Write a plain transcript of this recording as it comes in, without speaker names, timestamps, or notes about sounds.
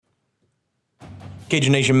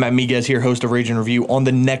Cajun Nation, Matt Miguez here, host of Rage and Review. On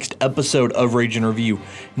the next episode of Rage and Review,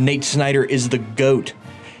 Nate Snyder is the GOAT.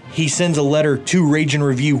 He sends a letter to Rage and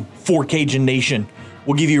Review for Cajun Nation.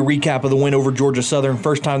 We'll give you a recap of the win over Georgia Southern.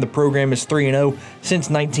 First time the program is 3-0 since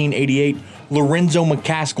 1988. Lorenzo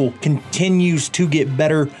McCaskill continues to get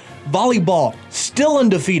better. Volleyball, still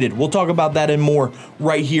undefeated. We'll talk about that and more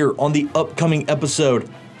right here on the upcoming episode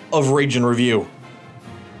of Rage and Review.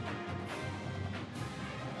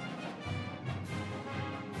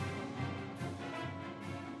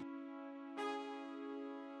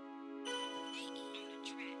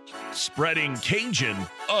 Spreading Cajun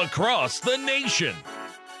across the nation.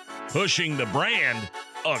 Pushing the brand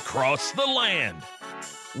across the land.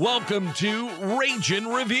 Welcome to Rage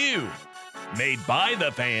and Review. Made by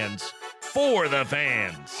the fans, for the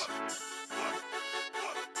fans.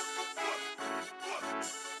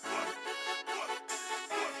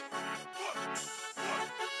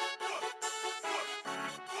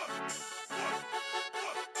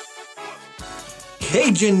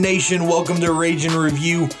 Cajun Nation, welcome to Rage and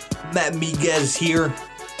Review. Matt Miguez here.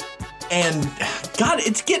 And, God,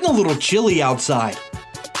 it's getting a little chilly outside.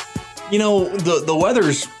 You know, the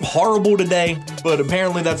weather's horrible today, but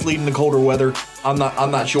apparently that's leading to colder weather. I'm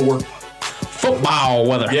not sure. Football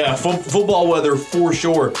weather. Yeah, football weather for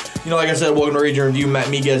sure. You know, like I said, welcome to Rage and Review. Matt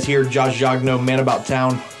Miguez here, Josh Jagno, Man About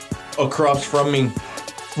Town, across from me.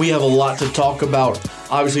 We have a lot to talk about.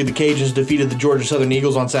 Obviously, the Cajuns defeated the Georgia Southern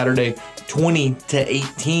Eagles on Saturday,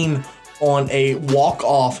 20-18, on a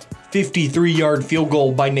walk-off 53-yard field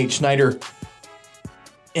goal by Nate Snyder.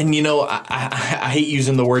 And, you know, I hate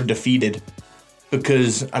using the word defeated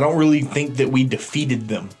because I don't really think that we defeated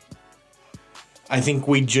them. I think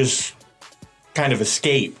we just kind of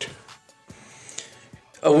escaped.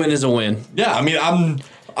 A win is a win. Yeah, I mean, I'm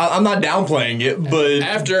not downplaying it, but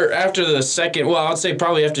After the second, well, I'd say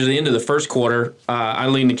probably after the end of the first quarter, I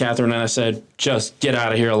leaned to Catherine and I said, just get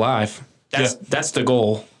out of here alive. That's the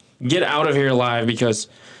goal. Get out of here alive because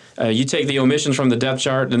you take the omissions from the depth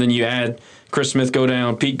chart and then you add Chris Smith go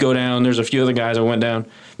down, Pete go down. There's a few other guys that went down.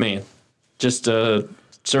 Man, just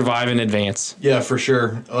survive in advance. Yeah, for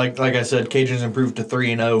sure. Like I said, Cajuns improved to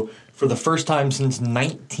 3-0 for the first time since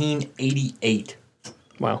 1988.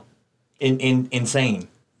 Wow. Insane.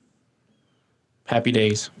 Happy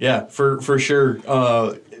days. Yeah, for sure.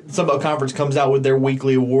 Sunbelt Conference comes out with their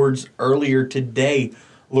weekly awards earlier today.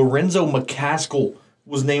 Lorenzo McCaskill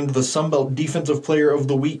was named the Sunbelt Defensive Player of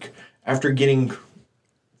the Week after getting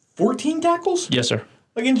 14 tackles? Yes, sir.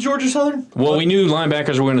 Against Georgia Southern? Well, we knew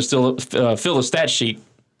linebackers were going to still fill the stat sheet,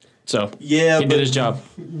 so yeah, he did his job.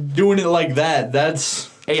 Doing it like that's...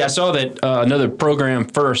 Hey, I saw that another program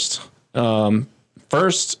first, I don't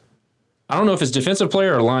know if it's defensive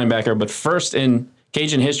player or linebacker, but first in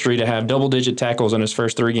Cajun history to have double-digit tackles in his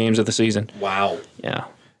first 3 games of the season. Wow. Yeah.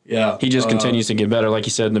 Yeah. He just continues to get better, like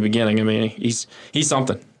you said in the beginning. I mean, he's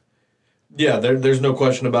something. Yeah, there's no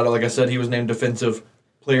question about it. Like I said, he was named Defensive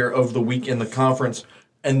Player of the Week in the conference.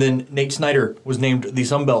 And then Nate Snyder was named the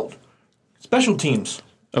Sunbelt Special Teams,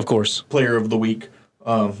 of course, Player of the Week.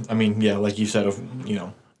 I mean, yeah, like you said,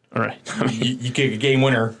 all right. you kick a game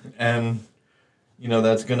winner, and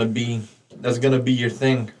that's gonna be your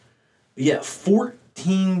thing. But yeah,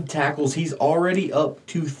 14 tackles. He's already up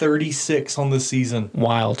to 36 on the season.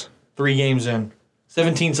 Wild. 3 games in,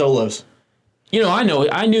 17 solos. I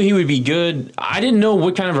knew he would be good. I didn't know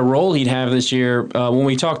what kind of a role he'd have this year. When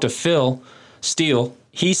we talked to Phil Steele,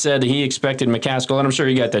 he said that he expected McCaskill, and I'm sure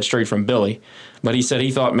he got that straight from Billy, but he said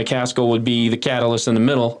he thought McCaskill would be the catalyst in the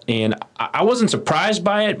middle, and I wasn't surprised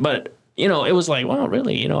by it, but, it was like, well,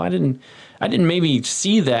 really, I didn't maybe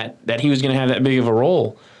see that he was going to have that big of a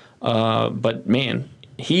role. But, man,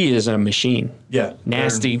 he is a machine. Yeah.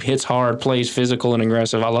 Nasty, hits hard, plays physical and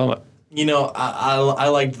aggressive. I love it. I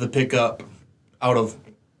liked the pickup out of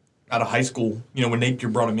high school, when Napier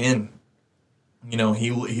brought him in.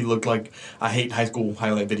 He looked like, I hate high school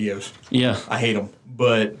highlight videos. Yeah. I hate them.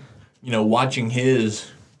 But, watching his,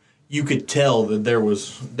 you could tell that there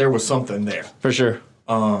was something there. For sure.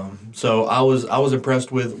 So I was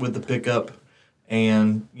impressed with the pickup,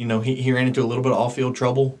 and, he ran into a little bit of off-field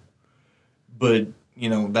trouble. But,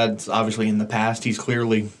 that's obviously in the past. He's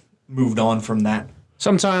clearly moved on from that.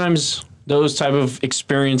 Sometimes those type of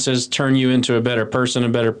experiences turn you into a better person, a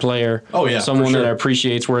better player. Oh, yeah. Someone that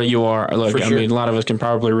appreciates where you are. Look, For sure. mean, a lot of us can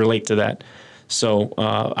probably relate to that. So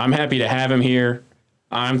I'm happy to have him here.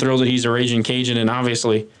 I'm thrilled that he's a Raging Cajun, and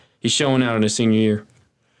obviously he's showing out in his senior year.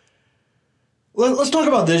 Let's talk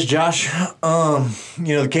about this, Josh. The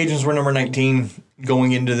Cajuns were number 19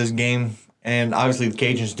 going into this game, and obviously the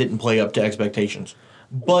Cajuns didn't play up to expectations.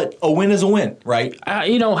 But a win is a win, right? How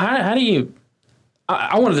do you...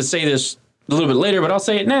 I wanted to say this a little bit later, but I'll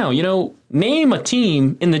say it now. Name a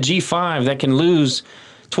team in the G5 that can lose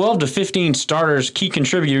 12 to 15 starters, key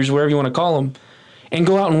contributors, wherever you want to call them, and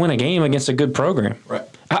go out and win a game against a good program. Right.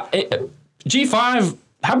 G5,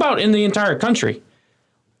 how about in the entire country?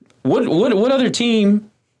 What other team,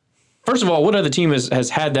 first of all, what other team has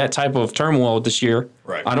had that type of turmoil this year?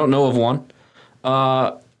 Right. I don't know of one.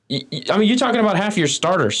 You're talking about half your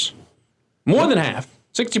starters. More than half.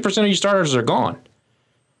 60% of your starters are gone.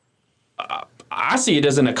 I see it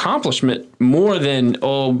as an accomplishment more than,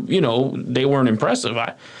 they weren't impressive.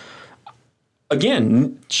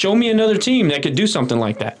 Again, show me another team that could do something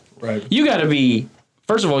like that. Right. You got to be,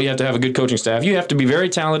 first of all, you have to have a good coaching staff. You have to be very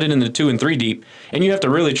talented in the 2 and 3 deep, and you have to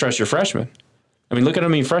really trust your freshmen. Look at how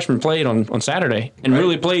many freshmen played on Saturday and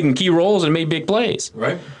really played in key roles and made big plays.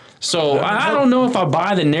 Right. So I don't know if I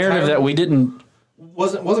buy the narrative that we didn't.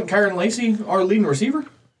 Wasn't Kyron Lacey our leading receiver?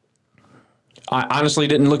 I honestly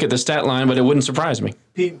didn't look at the stat line, but it wouldn't surprise me.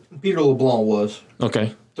 Peter LeBlanc was.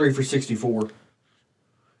 Okay. 3 for 64.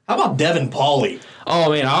 How about Devin Pauly?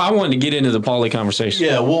 Oh, man, I wanted to get into the Pauly conversation.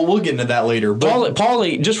 Yeah, we'll get into that later. But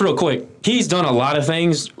Pauly, just real quick, he's done a lot of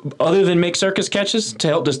things other than make circus catches to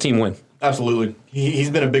help this team win. Absolutely. He's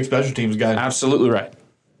been a big special teams guy. Absolutely right.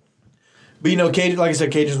 But, Cajun, like I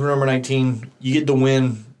said, Cajuns were number 19. You get the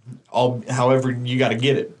win however you got to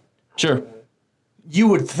get it. Sure. You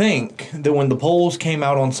would think that when the polls came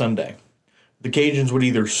out on Sunday, the Cajuns would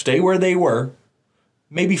either stay where they were,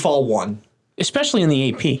 maybe fall 1. Especially in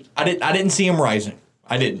the AP. I didn't see them rising.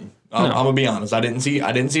 I didn't. I'm gonna be honest. I didn't see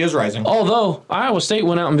us rising. Although Iowa State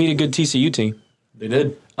went out and beat a good TCU team. They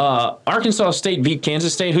did. Arkansas State beat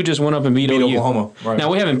Kansas State, who just went up and beat OU. Oklahoma. Right.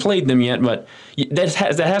 Now we haven't played them yet, but that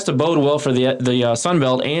has to bode well for the Sun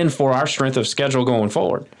Belt and for our strength of schedule going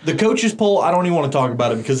forward. The coaches poll, I don't even want to talk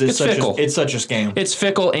about it because it's such fickle. It's such a scam. It's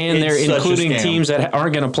fickle, and they're including teams that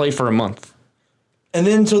aren't going to play for a month. And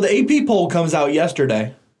then so the AP poll comes out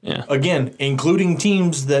yesterday. Yeah. Again, including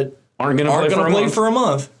teams that aren't going to play for a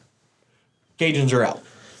month. Cajuns are out.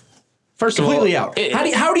 First of all, completely out.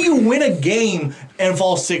 How do you win a game and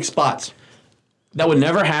fall 6 spots? That would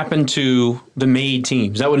never happen to the made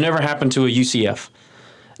teams. That would never happen to a UCF.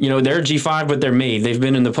 They're G5, but they're made. They've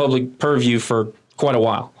been in the public purview for quite a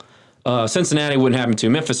while. Cincinnati wouldn't happen to.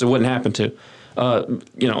 Memphis, it wouldn't happen to.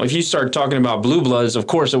 If you start talking about blue bloods, of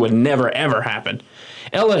course it would never, ever happen.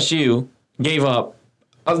 LSU gave up.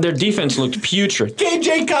 Their defense looked putrid.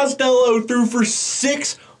 KJ Costello threw for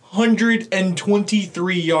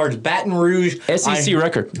 623 yards. Baton Rouge. SEC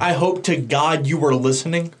record. I hope to God you were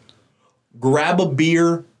listening. Grab a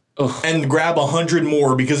beer and grab 100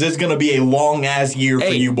 more because it's going to be a long-ass year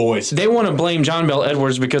for you boys. They want to blame John Bell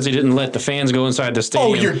Edwards because he didn't let the fans go inside the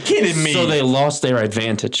stadium. Oh, you're kidding me. So they lost their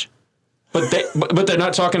advantage. But they're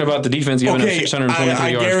not talking about the defense giving up 623 yards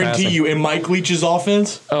I guarantee you, in Mike Leach's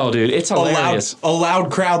offense, oh, dude, it's hilarious. A loud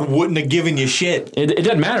crowd wouldn't have given you shit. It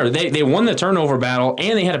doesn't matter. They won the turnover battle,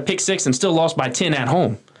 and they had a pick 6 and still lost by 10 at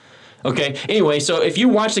home. Okay? Anyway, so if you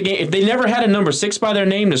watch the game, if they never had a number 6 by their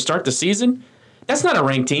name to start the season, that's not a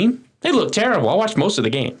ranked team. They looked terrible. I watched most of the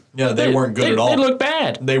game. Yeah, they weren't good at all. They looked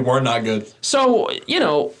bad. They were not good. So,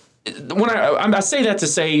 when I say that to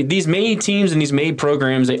say these made teams and these made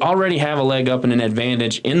programs, they already have a leg up and an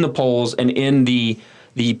advantage in the polls and in the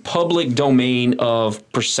public domain of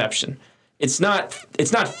perception. It's not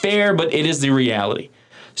fair, but it is the reality.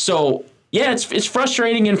 So yeah, it's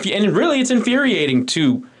frustrating and really it's infuriating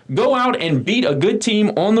to go out and beat a good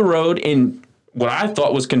team on the road in what I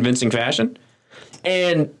thought was convincing fashion.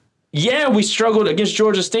 And yeah, we struggled against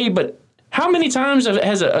Georgia State, but how many times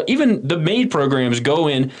has even the made programs go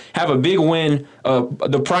in, have a big win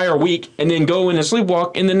the prior week, and then go in and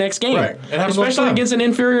sleepwalk in the next game? Right. It happens all the especially time. against an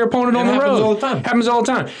inferior opponent on the road. Happens all the time. Happens all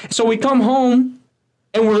the time. So we come home,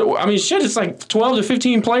 and it's like 12 to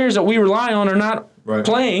 15 players that we rely on are not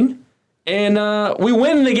playing, and we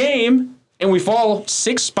win the game, and we fall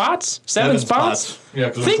 6 spots, 7 spots. Yeah,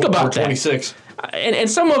 because Think about that. 26. And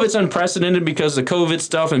some of it's unprecedented because of COVID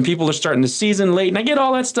stuff and people are starting the season late. And I get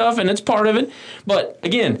all that stuff, and it's part of it. But,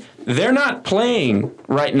 again, they're not playing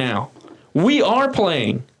right now. We are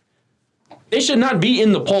playing. They should not be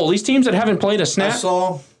in the poll. These teams that haven't played a snap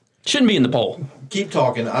shouldn't be in the poll. Keep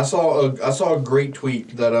talking. I saw a great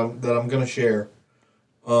tweet that I'm going to share.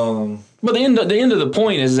 But the end of the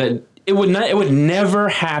point is that it would never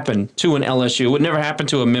happen to an LSU. It would never happen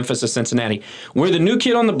to a Memphis or Cincinnati. We're the new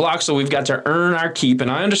kid on the block, so we've got to earn our keep, and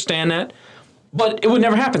I understand that. But it would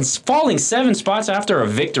never happen. Falling 7 spots after a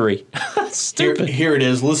victory. Stupid. Here it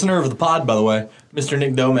is. Listener of the pod, by the way, Mr.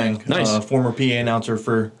 Nick Domang, nice. Former PA announcer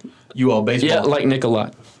for UL Baseball. Yeah, like Nick a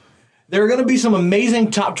lot. There are going to be some amazing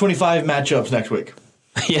top 25 matchups next week.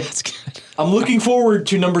 Yeah, it's good. I'm looking forward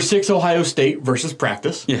to number 6 Ohio State versus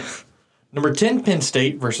practice. Yeah. Number 10 Penn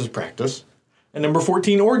State versus practice. And number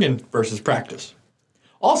 14 Oregon versus practice.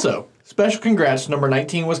 Also, special congrats to number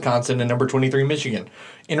 19 Wisconsin and number 23 Michigan,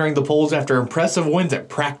 entering the polls after impressive wins at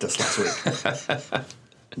practice last week.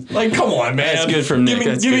 Like, come on, man. That's good from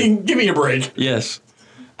Nick. Give me a break. Yes.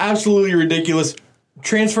 Absolutely ridiculous.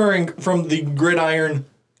 Transferring from the gridiron.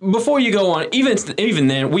 Before you go on, even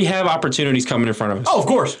then, we have opportunities coming in front of us. Oh, of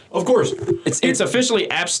course. It's officially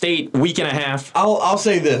App State week and a half. I'll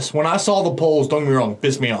say this. When I saw the polls, don't get me wrong, it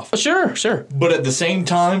pissed me off. Sure. But at the same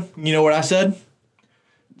time, you know what I said?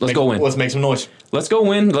 Let's go win. Let's make some noise. Let's go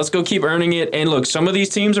win. Let's go keep earning it. And look, some of these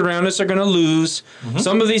teams around us are going to lose. Mm-hmm.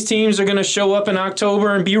 Some of these teams are going to show up in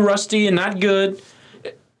October and be rusty and not good.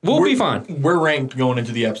 We'll be fine. We're ranked going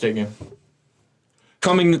into the App State game.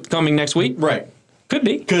 Coming next week? Right. Could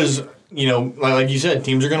be. Because, like you said,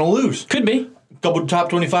 teams are going to lose. Could be. A couple of top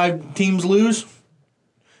 25 teams lose.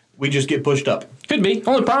 We just get pushed up. Could be.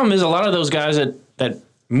 Only problem is a lot of those guys that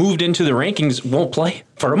moved into the rankings won't play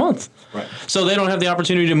for a month. Right. So they don't have the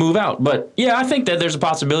opportunity to move out. But, yeah, I think that there's a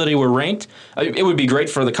possibility we're ranked. It would be great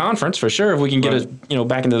for the conference, for sure, if we can get us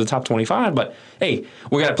back into the top 25. But, hey,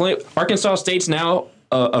 we got to play. Arkansas State's now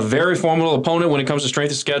a very formidable opponent when it comes to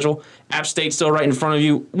strength of schedule. App State's still right in front of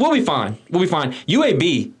you. We'll be fine.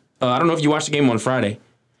 UAB, I don't know if you watched the game on Friday.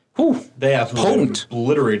 Whew. They absolutely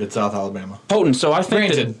obliterated South Alabama. Potent. So I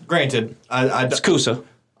think Granted. It's Kusa.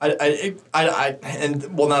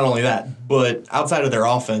 And not only that, but outside of their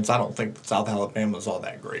offense, I don't think South Alabama is all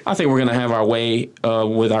that great. I think we're going to have our way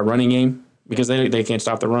with our running game because they can't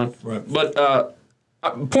stop the run. Right. But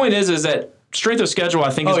point is that strength of schedule, I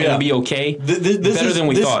think, is going to be okay. Better than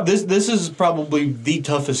we thought. This is probably the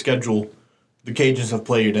toughest schedule the Cajuns have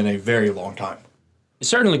played in a very long time. It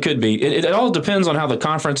certainly could be. It all depends on how the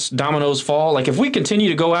conference dominoes fall. Like, if we continue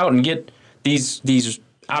to go out and get these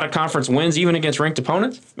out-of-conference wins, even against ranked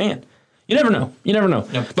opponents, man, you never know.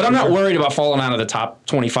 Yeah, but I'm not worried about falling out of the top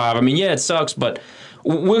 25. I mean, yeah, it sucks, but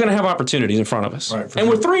we're going to have opportunities in front of us. Right, and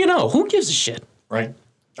we're 3-0. Who gives a shit? Right.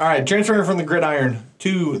 All right, transferring from the gridiron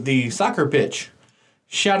to the soccer pitch.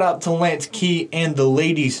 Shout out to Lance Key and the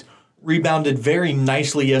ladies. Rebounded very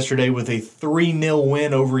nicely yesterday with a 3-0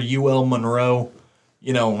 win over UL Monroe.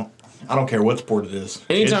 I don't care what sport it is.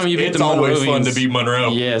 Anytime you beat the Monroe, it's always fun to beat Monroe.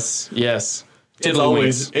 Yes. It's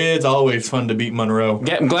always fun to beat Monroe.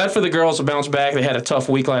 I'm glad for the girls to bounce back. They had a tough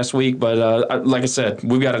week last week, but like I said,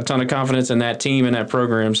 we've got a ton of confidence in that team and that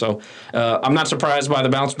program. So I'm not surprised by the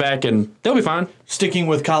bounce back, and they'll be fine. Sticking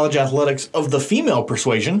with college athletics of the female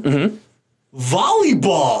persuasion,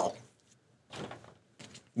 volleyball.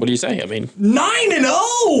 What do you say? I mean,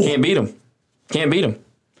 9-0. Can't beat them.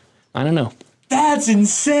 I don't know. That's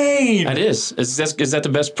insane. That is. Is that the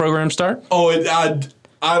best program start? Oh,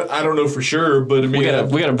 I don't know for sure, but I mean,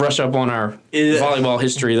 we got to brush up on our volleyball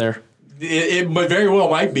history there. It very well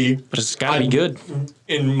might be, but it's got to be good.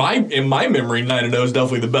 In my memory, 9-0 is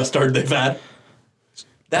definitely the best start they've had.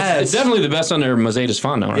 It's definitely the best under Mercedes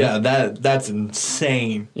Fondo, right? Yeah, that's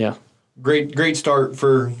insane. Yeah, great start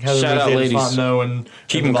for Heather Shout out, ladies. Fondo and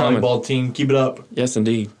Keep the them volleyball coming. team. Keep it up. Yes,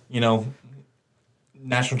 indeed.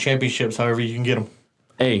 National championships, however you can get them.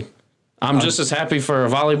 Hey, I'm just as happy for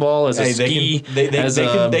volleyball as a ski, as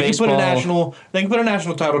a baseball. They can put a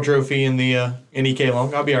national title trophy in the EK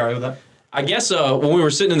Long. I'll be all right with that. I guess when we were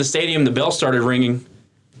sitting in the stadium, the bell started ringing,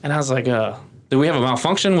 and I was like, "Do we have a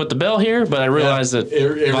malfunction with the bell here?" But I realized that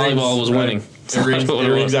volleyball was winning. It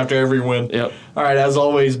rings after every win. Yep. All right. As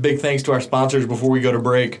always, big thanks to our sponsors before we go to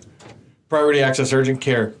break. Priority Access Urgent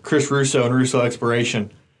Care, Chris Russo and Russo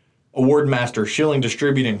Exploration, Award Master, Schilling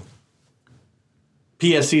Distributing,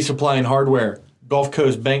 PSC Supply and Hardware, Gulf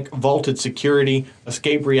Coast Bank, Vaulted Security,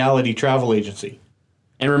 Escape Reality Travel Agency.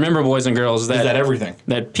 And remember, boys and girls, that everything.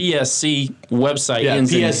 That PSC website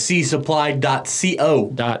ends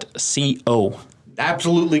PSCsupply.co.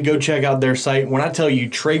 Absolutely go check out their site. When I tell you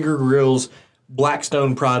Traeger grills,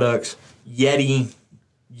 Blackstone products, Yeti,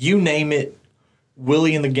 you name it,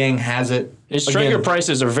 Willie and the gang has it. His Traeger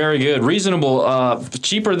prices are very good, reasonable,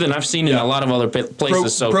 cheaper than I've seen in a lot of other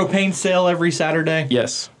places. Propane sale every Saturday.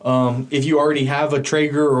 Yes. If you already have a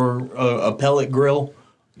Traeger or a pellet grill,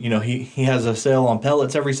 he has a sale on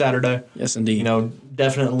pellets every Saturday. Yes, indeed.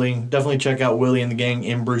 Definitely check out Willie and the gang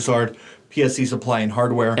in Broussard, PSC Supply and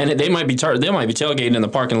Hardware. And they might be tailgating in the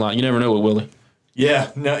parking lot. You never know with Willie.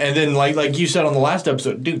 Yeah, no, and then like you said on the last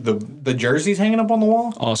episode, dude, the jerseys hanging up on the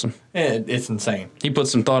wall. Awesome. It's insane. He put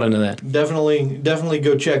some thought into that. Definitely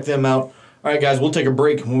go check them out. All right, guys, we'll take a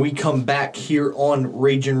break. When we come back here on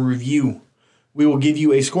Rage and Review, we will give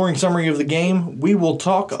you a scoring summary of the game. We will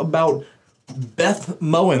talk about Beth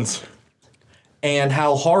Mowins and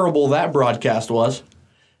how horrible that broadcast was.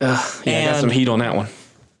 I got some heat on that one.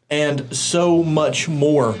 And so much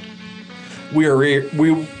more. We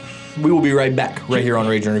will be right back right here on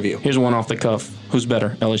Rage and Review. Here's one off the cuff. Who's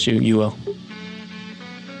better, LSU, UL?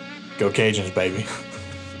 Go Cajuns, baby.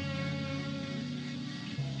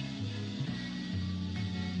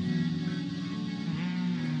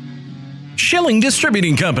 Schilling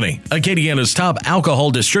Distributing Company, Acadiana's top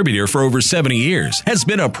alcohol distributor for over 70 years, has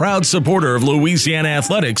been a proud supporter of Louisiana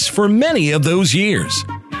athletics for many of those years.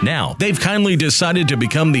 Now, they've kindly decided to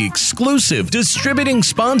become the exclusive distributing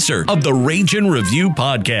sponsor of the Rage and Review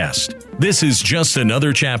podcast. This is just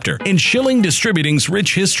another chapter in Schilling Distributing's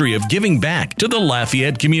rich history of giving back to the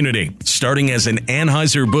Lafayette community. Starting as an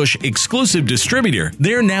Anheuser-Busch exclusive distributor,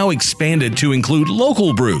 they're now expanded to include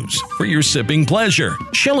local brews for your sipping pleasure.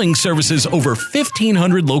 Schilling services over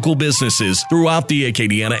 1,500 local businesses throughout the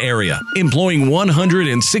Acadiana area, employing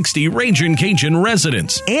 160 Ragin' Cajun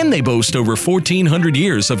residents, and they boast over 1,400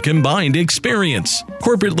 years of combined experience.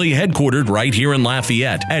 Corporately headquartered right here in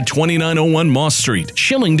Lafayette at 2901 Moss Street,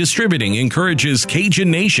 Schilling Distributing encourages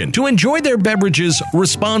Cajun Nation to enjoy their beverages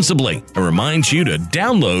responsibly and reminds you to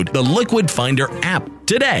download the Liquid Finder app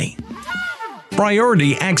today.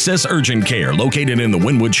 Priority Access Urgent Care, located in the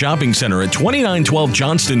Wynwood Shopping Center at 2912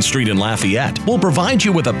 Johnston Street in Lafayette, will provide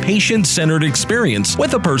you with a patient-centered experience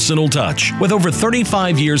with a personal touch. With over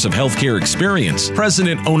 35 years of healthcare experience,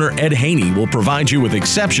 President-owner Ed Haney will provide you with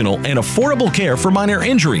exceptional and affordable care for minor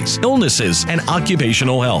injuries, illnesses, and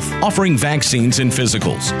occupational health, offering vaccines and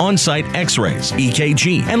physicals, on-site x-rays,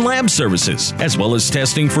 EKG, and lab services, as well as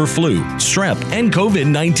testing for flu, strep, and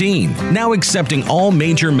COVID-19. Now accepting all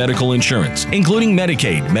major medical insurance, including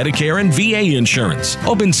Medicaid, Medicare, and VA insurance.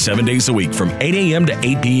 Open 7 days a week from 8 a.m. to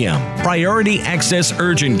 8 p.m. Priority Access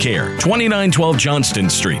Urgent Care, 2912 Johnston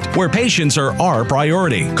Street, where patients are our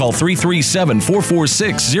priority. Call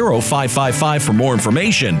 337-446-0555 for more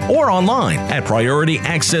information or online at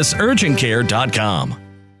PriorityAccessUrgentCare.com.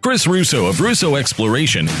 Chris Russo of Russo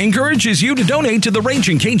Exploration encourages you to donate to the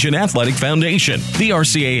Ragin' Cajun Athletic Foundation. The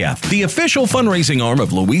RCAF, the official fundraising arm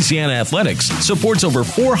of Louisiana Athletics, supports over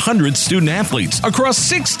 400 student athletes across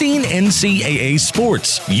 16 NCAA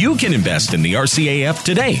sports. You can invest in the RCAF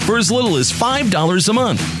today for as little as $5 a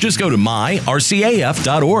month. Just go to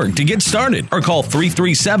myrcaf.org to get started or call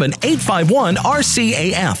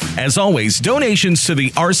 337-851-RCAF. As always, donations to the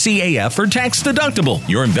RCAF are tax deductible.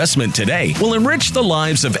 Your investment today will enrich the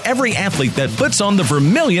lives of every athlete that puts on the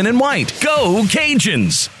vermilion and white. Go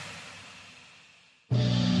Cajuns!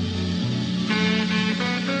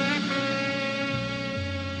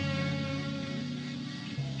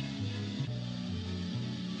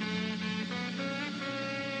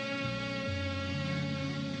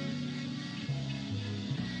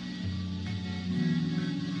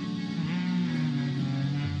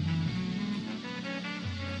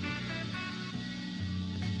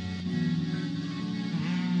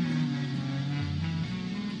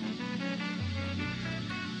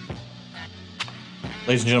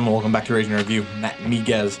 Ladies and gentlemen, welcome back to Rage and Review. Matt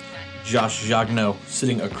Miguez, Josh Jagno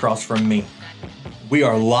sitting across from me. We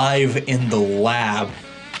are live in the lab,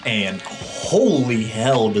 and holy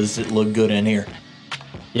hell does it look good in here.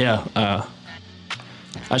 Yeah,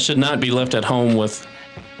 I should not be left at home with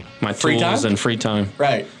my tools and free time.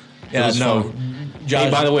 Right. Yeah, no. Josh,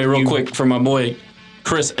 hey, by the way, real quick, for my boy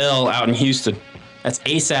Chris L. out in Houston, that's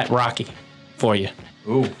ASAP Rocky for you.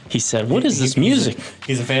 Ooh. He said, "What is this music?"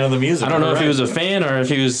 He's a fan of the music. I don't know if he was a fan or if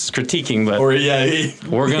he was critiquing, but we're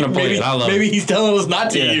gonna play it. I love it. Maybe he's telling us not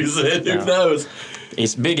to use it. Who knows?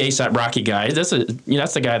 He's a big ASAP Rocky guy. That's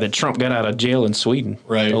the guy that Trump got out of jail in Sweden.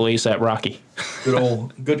 Right. Old ASAP Rocky.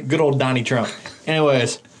 Good old Donnie Trump.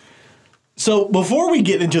 Anyways, so before we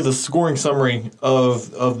get into the scoring summary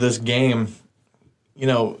of this game,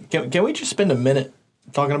 can we just spend a minute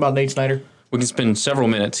talking about Nate Snyder? We can spend several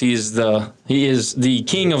minutes. He is the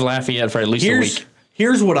king of Lafayette for at least a week.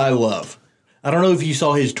 Here's what I love. I don't know if you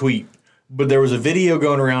saw his tweet, but there was a video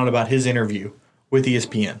going around about his interview with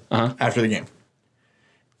ESPN after the game.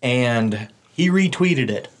 And he retweeted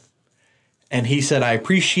it. And he said, "I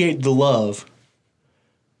appreciate the love,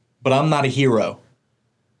 but I'm not a hero.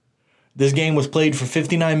 This game was played for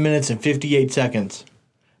 59 minutes and 58 seconds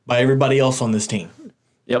by everybody else on this team."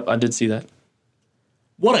 Yep, I did see that.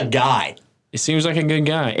 What a guy. He seems like a good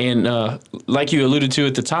guy. And like you alluded to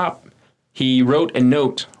at the top, he wrote a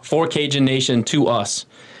note for Cajun Nation to us.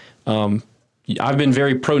 I've been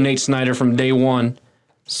very pro Nate Snyder from day one,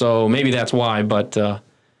 so maybe that's why. But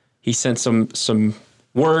he sent some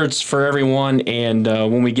words for everyone, and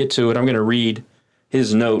when we get to it, I'm going to read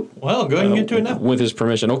his note. Well, go ahead and get to it now. With his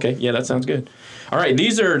permission. Okay, yeah, that sounds good. All right,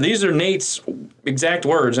 these are Nate's exact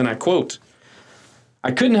words, and I quote,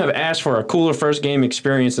 "I couldn't have asked for a cooler first game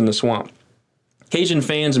experience in the Swamp. Cajun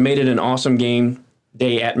fans made it an awesome game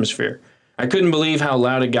day atmosphere. I couldn't believe how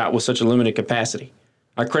loud it got with such a limited capacity.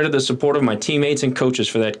 I credit the support of my teammates and coaches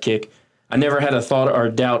for that kick. I never had a thought or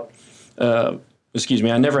doubt. I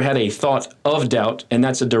never had a thought of doubt, and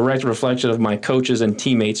that's a direct reflection of my coaches and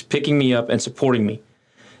teammates picking me up and supporting me.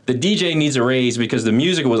 The DJ needs a raise because the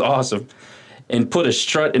music was awesome and put a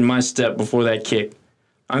strut in my step before that kick.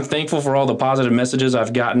 I'm thankful for all the positive messages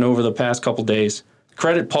I've gotten over the past couple days.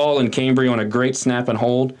 Credit Paul and Cambry on a great snap and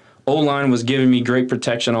hold. O-line was giving me great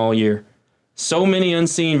protection all year. So many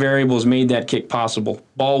unseen variables made that kick possible.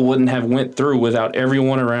 Ball wouldn't have went through without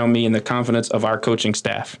everyone around me and the confidence of our coaching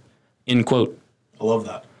staff." End quote. I love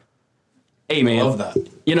that. Hey, man. I love that.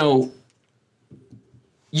 You know,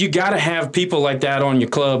 you got to have people like that on your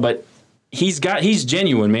club, but he's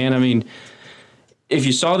genuine, man. I mean, if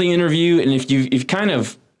you saw the interview and if you've kind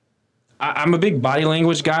of, I'm a big body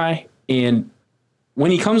language guy, and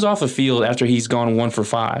when he comes off the field after he's gone 1 for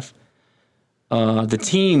 5, the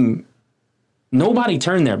team, nobody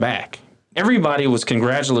turned their back. Everybody was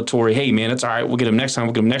congratulatory. Hey, man, it's all right. We'll get him next time.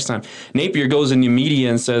 We'll get him next time. Napier goes in the media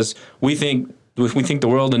and says, we think the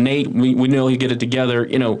world of Nate. We know he'll get it together.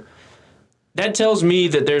 You know, that tells me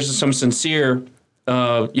that there's some sincere,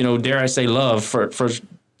 dare I say, love for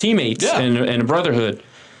teammates and brotherhood.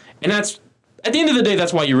 And that's, at the end of the day,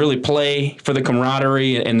 that's why you really play, for the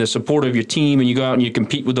camaraderie and the support of your team, and you go out and you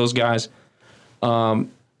compete with those guys. I'm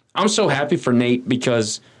so happy for Nate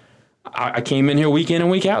because I came in here week in and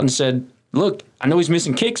week out and said, look, I know he's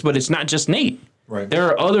missing kicks, but it's not just Nate. Right. There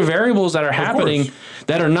are other variables that are happening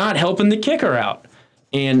that are not helping the kicker out.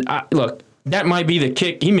 And look, that might be the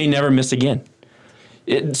kick. He may never miss again.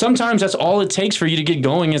 Sometimes that's all it takes for you to get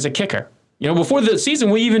going as a kicker. You know, before the season,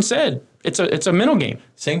 we even said it's a mental game.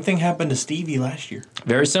 Same thing happened to Stevie last year.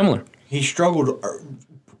 Very similar. He struggled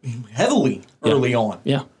heavily early on.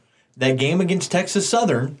 Yeah. That game against Texas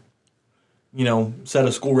Southern, set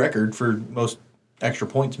a school record for most extra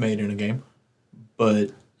points made in a game.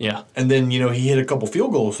 But yeah. And then, he hit a couple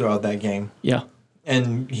field goals throughout that game. Yeah.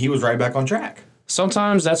 And he was right back on track.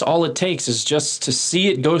 Sometimes that's all it takes is just to see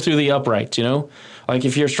it go through the uprights, Like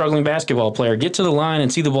if you're a struggling basketball player, get to the line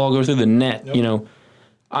and see the ball go through the net, Yep.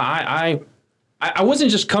 I wasn't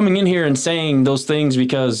just coming in here and saying those things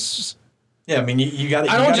because... Yeah, I mean, you got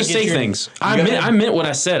to... I don't just say things. I meant what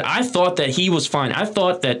I said. I thought that he was fine. I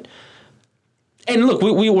thought that... And look,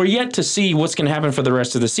 we were yet to see what's going to happen for the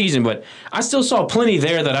rest of the season, but I still saw plenty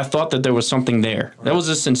there that I thought that there was something there. Right. That was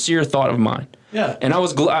a sincere thought of mine. Yeah. And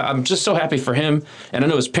I'm just so happy for him. And I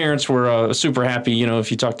know his parents were super happy. If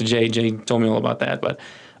you talk to Jay told me all about that. But,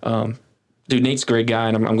 dude, Nate's a great guy,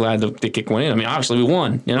 and I'm glad the kick went in. I mean, obviously we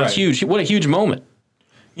won. It's huge. What a huge moment.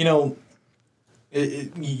 You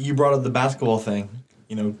brought up the basketball thing.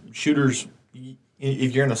 Shooters,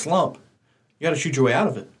 if you're in a slump, you got to shoot your way out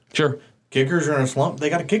of it. Sure. Kickers are in a slump, they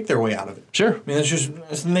got to kick their way out of it. Sure. I mean,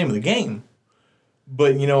 that's the name of the game.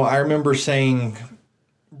 But, I remember saying,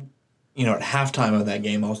 at halftime of that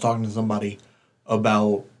game, I was talking to somebody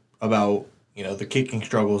about the kicking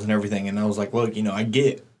struggles and everything, and I was like, look, I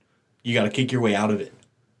get you got to kick your way out of it.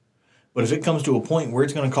 But if it comes to a point where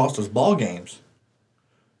it's going to cost us ball games,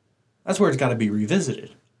 that's where it's got to be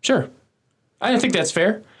revisited. Sure. I think that's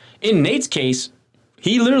fair. In Nate's case,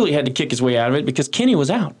 he literally had to kick his way out of it because Kenny was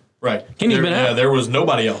out. Right. Kenny's been out. Yeah, there was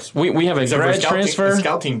nobody else. We have a grad transfer. A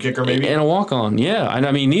scout team kicker, maybe. And a walk-on, yeah. And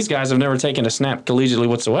I mean, these guys have never taken a snap collegiately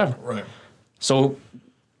whatsoever. Right. So,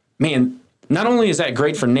 man, not only is that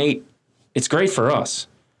great for Nate, it's great for us.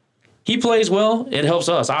 He plays well. It helps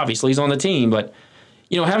us, obviously. He's on the team. But,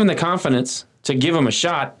 having the confidence to give him a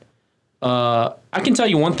shot, I can tell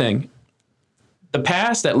you one thing. The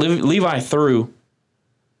pass that Levi threw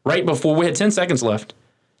right before we had 10 seconds left,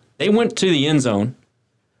 they went to the end zone.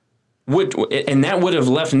 And that would have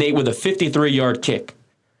left Nate with a 53-yard kick.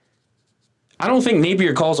 I don't think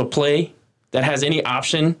Napier calls a play that has any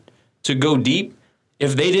option to go deep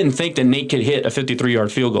if they didn't think that Nate could hit a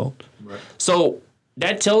 53-yard field goal. Right. So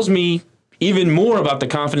that tells me even more about the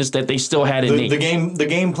confidence that they still had in Nate. The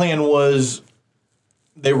game plan was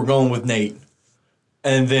they were going with Nate.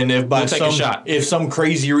 And then if some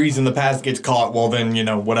crazy reason the pass gets caught, well then,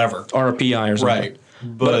 whatever. Or a PI or something. Right.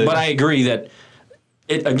 But I agree that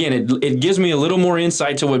it gives me a little more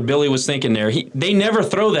insight to what Billy was thinking there. They never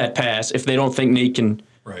throw that pass if they don't think Nate can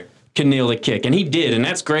nail the kick. And he did, and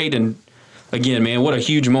that's great. And, again, man, what a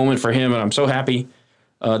huge moment for him. And I'm so happy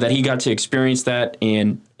that he got to experience that.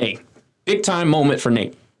 And, hey, big-time moment for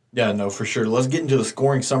Nate. Yeah, no, for sure. Let's get into the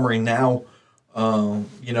scoring summary now. Kind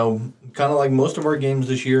of like most of our games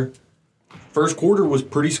this year, first quarter was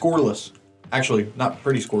pretty scoreless. Actually, not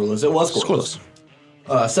pretty scoreless. It was scoreless.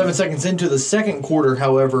 7 seconds into the second quarter,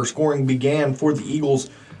 however, scoring began for the Eagles.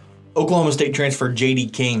 Oklahoma State transfer J.D.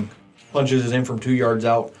 King punches it in from 2 yards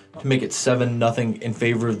out to make it 7-0 in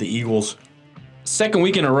favor of the Eagles. Second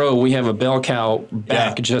week in a row, we have a bell cow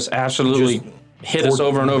back just absolutely hit us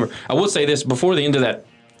over and over. I will say this, before the end of that,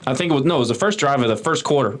 I think it was the first drive of the first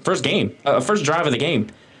quarter, first drive of the game,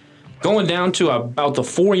 going down to about the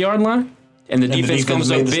 4-yard line, and the defense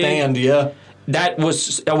comes up big. Stand, yeah. That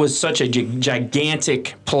was such a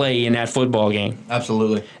gigantic play in that football game.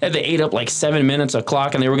 Absolutely. And they ate up like 7 minutes of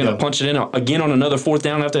clock, and they were going to punch it in again on another fourth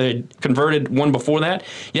down after they converted one before that.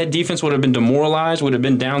 Yeah, defense would have been demoralized, would have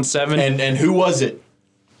been down 7. And who was it?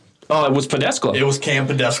 Oh, it was Podeskla. It was Cam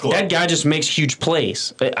Podeskla. That guy just makes huge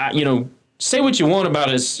plays. Say what you want about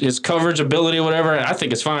his coverage ability or whatever. I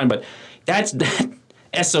think it's fine, but that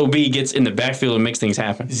SOB gets in the backfield and makes things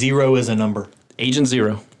happen. 0 is a number. Agent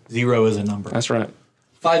 0. 0 is a number. That's right.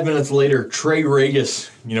 5 minutes later, Trey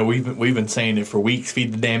Regis, we've been saying it for weeks,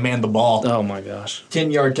 feed the damn man the ball. Oh, my gosh.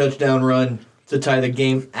 10-yard touchdown run to tie the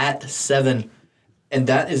game at 7. And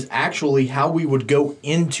that is actually how we would go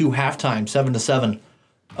into halftime, 7-7.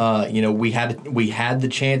 We had the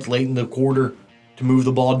chance late in the quarter to move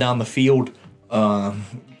the ball down the field. At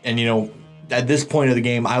this point of the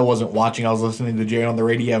game, I wasn't watching. I was listening to Jay on the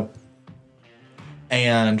radio.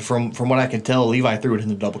 And from what I can tell, Levi threw it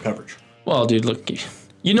into double coverage. Well, dude, look, I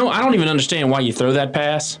don't even understand why you throw that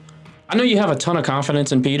pass. I know you have a ton of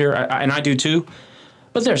confidence in Peter, and I do too.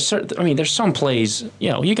 But there's some plays,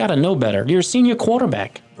 you got to know better. You're a senior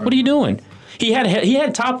quarterback. Right. What are you doing? He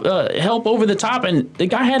had top help over the top, and the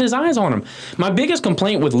guy had his eyes on him. My biggest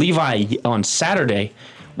complaint with Levi on Saturday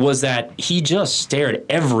was that he just stared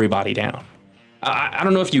everybody down. I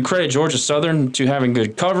don't know if you credit Georgia Southern to having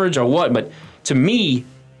good coverage or what, but to me,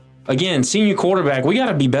 again, senior quarterback, we got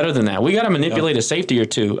to be better than that. We got to manipulate a safety or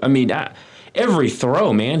two. I mean, every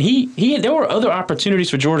throw, man, there were other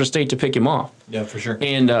opportunities for Georgia State to pick him off. Yeah, for sure.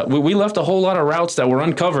 And we left a whole lot of routes that were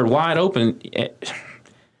uncovered, wide open.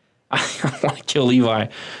 I want to kill Levi.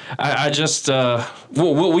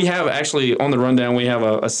 We have actually on the rundown, we have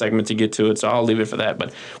a segment to get to it, so I'll leave it for that.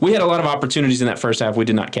 But we had a lot of opportunities in that first half we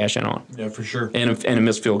did not cash in on. Yeah, for sure. And a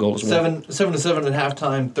missed field goal as well. 7-7 at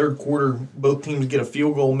halftime. Third quarter, both teams get a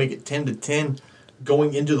field goal, make it 10-10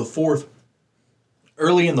 going into the fourth.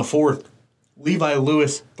 Early in the fourth, Levi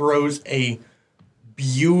Lewis throws a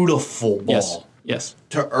beautiful ball. Yes.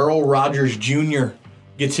 To Earl Rogers Jr.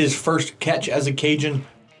 Gets his first catch as a Cajun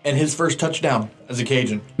and his first touchdown as a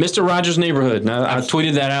Cajun. Mr. Rogers' neighborhood. Now, I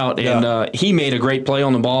tweeted that out, and he made a great play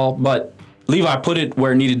on the ball, but Levi put it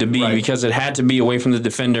where it needed to be because it had to be away from the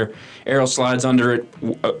defender. Errol slides under it.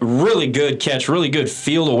 A really good catch, really good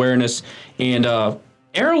field awareness, and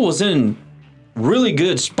Errol was in really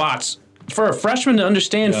good spots. For a freshman to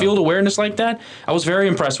understand field awareness like that, I was very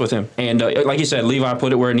impressed with him. And like you said, Levi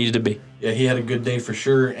put it where it needed to be. Yeah, he had a good day for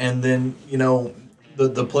sure. And then,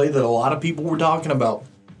 the play that a lot of people were talking about,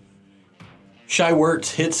 Shai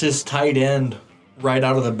Wertz hits his tight end right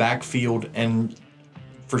out of the backfield, and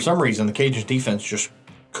for some reason, the Cajuns defense just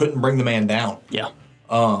couldn't bring the man down. Yeah.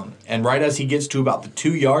 And right as he gets to about the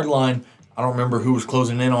 2-yard line, I don't remember who was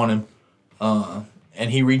closing in on him, and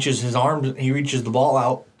he reaches the ball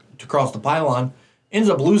out to cross the pylon, ends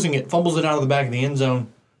up losing it, fumbles it out of the back of the end zone,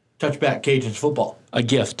 touchback Cajuns football. A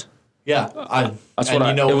gift. Yeah.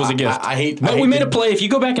 It was a gift. But we made a play. If you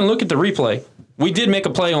go back and look at the replay, we did make a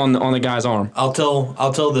play on the guy's arm. I'll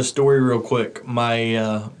tell this story real quick.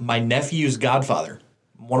 My nephew's godfather,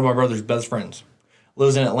 one of my brother's best friends,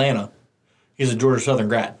 lives in Atlanta. He's a Georgia Southern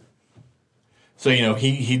grad. So,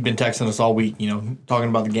 he'd been texting us all week, talking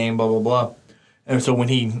about the game, blah, blah, blah. And so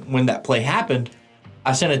when that play happened,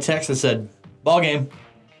 I sent a text that said, "Ball game.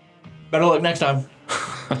 Better luck next time."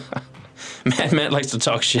 Matt likes to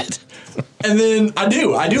talk shit. And then I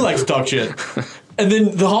do like to talk shit. And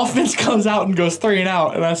then the offense comes out and goes 3 and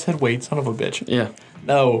out, and I said, "Wait, son of a bitch." Yeah.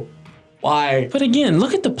 No. Why? But again,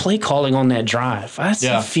 look at the play calling on that drive. That's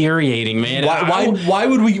infuriating, man. Why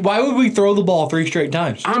would we throw the ball 3 straight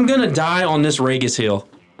times? I'm gonna die on this Regis Hill.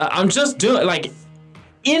 I'm just doing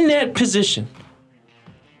in that position.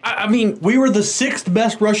 I mean, we were the 6th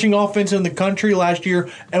best rushing offense in the country last year,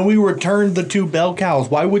 and we returned the 2 bell cows.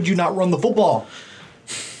 Why would you not run the football?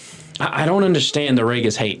 I don't understand the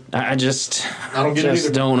Regis hate. I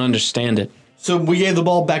don't understand it. So we gave the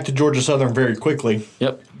ball back to Georgia Southern very quickly.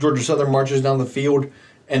 Yep. Georgia Southern marches down the field,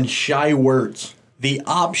 and Shai Wertz, the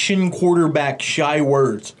option quarterback Shai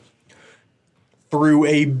Wertz, threw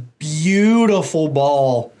a beautiful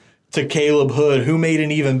ball to Caleb Hood, who made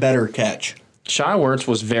an even better catch. Shai Werts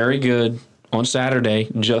was very good on Saturday,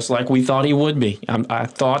 just like we thought he would be. I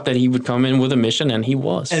thought that he would come in with a mission, and he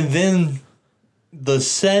was. And then the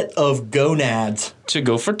set of gonads to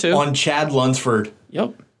go for two. On Chad Lunsford.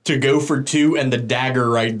 Yep. To go for two and the dagger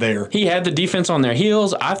right there. He had the defense on their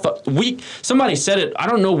heels. I thought somebody said it. I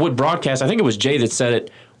don't know what broadcast. I think it was Jay that said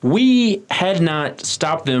it. We had not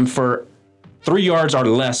stopped them for 3 yards or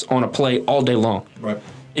less on a play all day long. Right.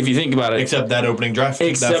 If you think about it. Except that opening drive. That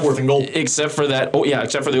 4th and goal. Except for that. Oh, yeah,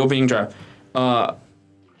 except for the opening drive. Why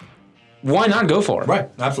not go for it? Right.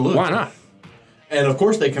 Absolutely. Why not? And, of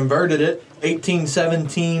course, they converted it.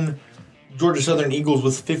 18-17. Georgia Southern Eagles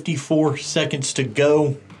with 54 seconds to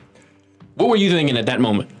go. What were you thinking at that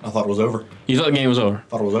moment? I thought it was over. You thought the game was over? I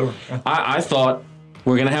thought it was over. Yeah. I thought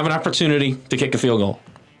we're going to have an opportunity to kick a field goal.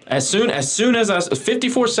 As soon as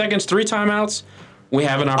 54 seconds, 3 timeouts, we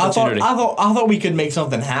have an opportunity. I thought we could make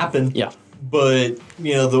something happen. Yeah. But,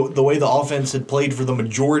 the way the offense had played for the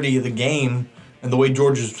majority of the game and the way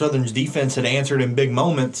Georgia Southern's defense had answered in big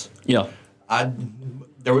moments. Yeah.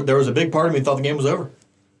 There was a big part of me that thought the game was over.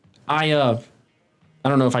 I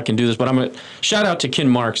don't know if I can do this, but I'm going to shout out to Ken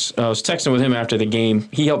Marks. I was texting with him after the game.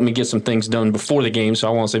 He helped me get some things done before the game, so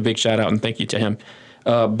I want to say big shout out and thank you to him.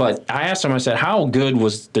 But I asked him, I said, how good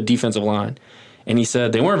was the defensive line? And he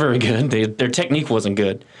said they weren't very good. Their technique wasn't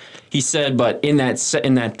good. He said, but in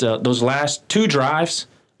those last 2 drives,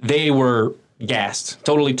 they were gassed,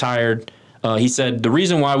 totally tired. He said the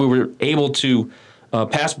reason why we were able to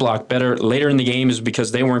pass block better later in the game is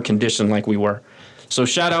because they weren't conditioned like we were. So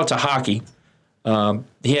shout out to Hockey.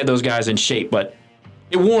 He had those guys in shape, but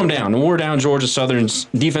it wore them down. It wore down Georgia Southern's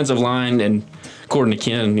defensive line, and according to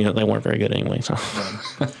Ken, they weren't very good anyway. So.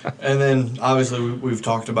 And then, obviously, we've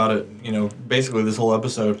talked about it, basically this whole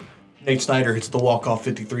episode. Nate Snyder hits the walk-off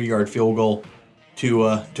 53-yard field goal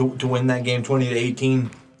to win that game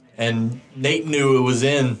 20-18, and Nate knew it was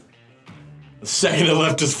in the second it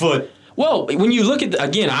left his foot. Well, when you look at,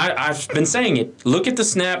 I've been saying it, look at the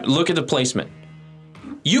snap, look at the placement.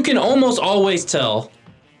 You can almost always tell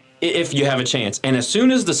if you have a chance. And as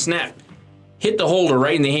soon as the snap hit the holder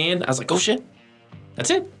right in the hand, I was like, oh, shit.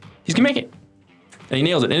 That's it. He's going to make it. And he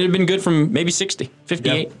nailed it. And it had been good from maybe 60,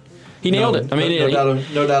 58. Yep. He nailed it. I mean,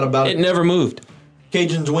 no doubt about it. It never moved.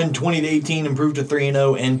 Cajuns win 20-18, improved to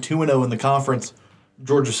 3-0 and 2-0 in the conference.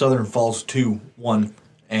 Georgia Southern falls to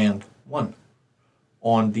 1-1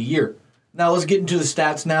 on the year. Now let's get into the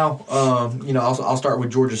stats now. I'll start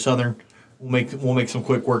with Georgia Southern. We'll make some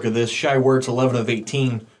quick work of this. Shai Werts, 11 of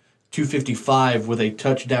 18, 255 with a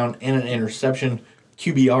touchdown and an interception.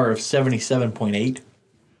 QBR of 77.8.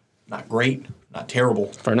 Not great, not terrible.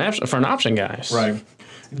 For an option, guys. Right.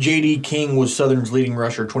 J.D. King was Southern's leading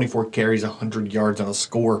rusher, 24 carries, 100 yards, and a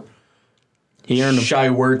score. He earned them. Shai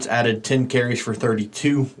Werts added 10 carries for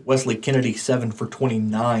 32. Wesley Kennedy, 7 for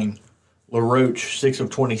 29. LaRoche, 6 of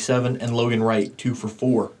 27. And Logan Wright, 2 for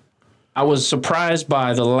 4. I was surprised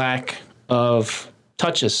by the lack of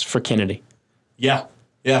touches for Kennedy. Yeah.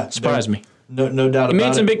 Surprised me. No doubt about it. He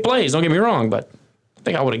made some big plays, don't get me wrong, but I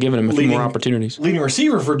think I would have given him a few more opportunities. Leading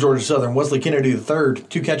receiver for Georgia Southern, Wesley Kennedy III,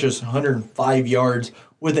 2 catches, 105 yards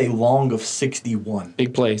with a long of 61.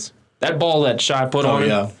 Big plays. That ball that Shai put on him.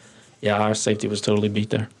 Yeah. Yeah, our safety was totally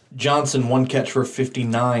beat there. Johnson, 1 catch for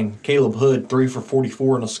 59. Caleb Hood, 3 for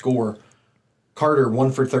 44 and a score. Carter,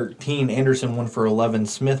 1 for 13. Anderson, 1 for 11.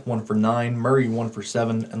 Smith, 1 for 9. Murray, 1 for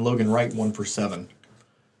 7. And Logan Wright, 1 for 7.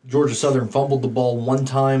 Georgia Southern fumbled the ball 1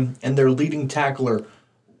 time, and their leading tackler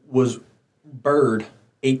was Bird,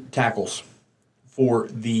 8 tackles for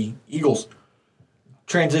the Eagles.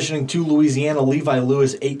 Transitioning to Louisiana, Levi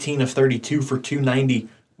Lewis, 18 of 32 for 290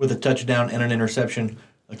 with a touchdown and an interception,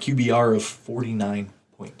 a QBR of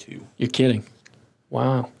 49.2. You're kidding.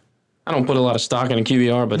 Wow. I don't put a lot of stock in a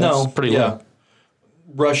QBR, but that's pretty low.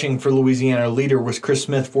 Rushing for Louisiana, leader was Chris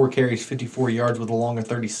Smith, 4 carries, 54 yards with a long of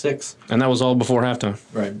 36. And that was all before halftime.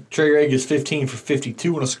 Right. Trey Regis, 15 for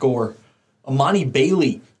 52 and a score. Amani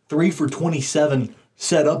Bailey, 3 for 27,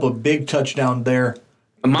 set up a big touchdown there.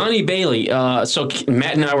 Amani Bailey, so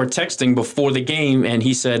Matt and I were texting before the game, and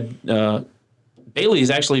he said, Bailey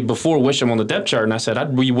is actually before Wisham on the depth chart, and I said,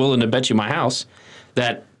 I'd be willing to bet you my house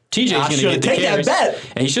that TJ's going to get the carries. That bet.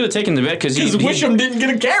 And he should have taken the bet because Wisham didn't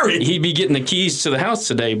get a carry. He'd be getting the keys to the house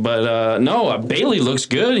today. But no, Bailey looks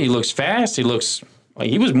good. He looks fast. He was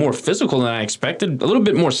more physical than I expected. A little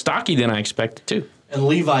bit more stocky than I expected too. And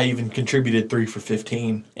Levi even contributed 3 for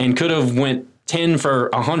 15. And could have went 10 for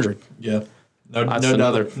 100. Yeah. No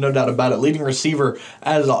doubt about it. Leading receiver,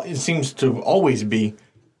 as it seems to always be,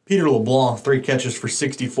 Peter LeBlanc, 3 catches for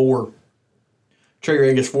 64. Trey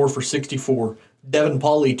Regis 4 for 64. Devin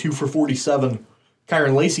Pauly 2 for 47.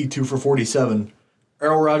 Kyron Lacey 2 for 47.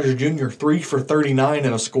 Errol Rogers Jr. 3 for 39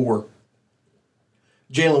 and a score.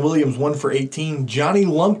 Jalen Williams 1 for 18. Johnny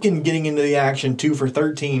Lumpkin getting into the action 2 for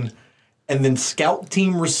 13. And then scout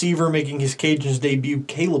team receiver making his Cajuns debut,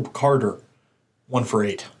 Caleb Carter 1 for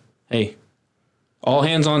 8. Hey, all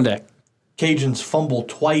hands on deck. Cajuns fumble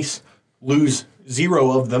twice, lose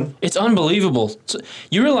 0 of them. It's unbelievable.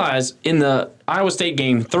 You realize in the Iowa State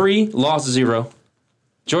game, 3 lost 0.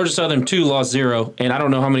 Georgia Southern 2 lost 0. And I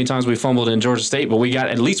don't know how many times we fumbled in Georgia State, but we got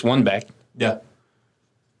at least 1 back. Yeah.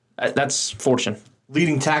 That's fortune.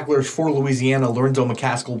 Leading tacklers for Louisiana, Lorenzo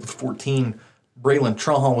McCaskill with 14. Braylon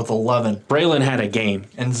Trahan with 11. Braylon had a game.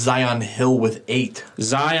 And Zion Hill with 8.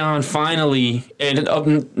 Zion finally,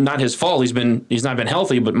 and not his fault, he's not been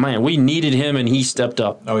healthy, but man, we needed him and he stepped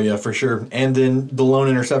up. Oh yeah, for sure. And then the lone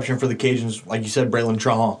interception for the Cajuns, like you said, Braylon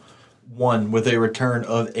Trahan, 1 with a return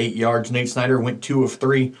of 8 yards. Nate Snyder went 2 of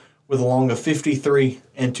 3 with a long of 53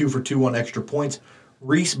 and 2 for 2 on extra points.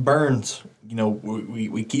 Reese Burns,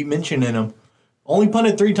 we keep mentioning him, only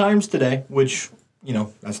punted 3 times today, which,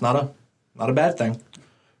 that's not a bad thing,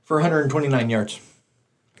 for 129 yards.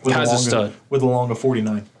 Guy's a stud. With a long of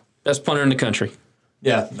 49. Best punter in the country.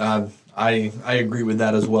 Yeah, I agree with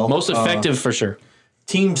that as well. Most effective for sure.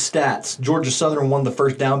 Team stats. Georgia Southern won the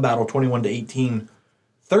first down battle 21-18.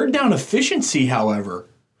 Third down efficiency, however,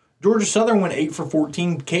 Georgia Southern went 8 for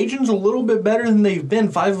 14. Cajuns a little bit better than they've been,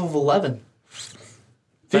 5 of 11.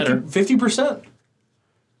 Better. 50%.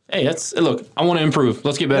 Hey, look, I want to improve.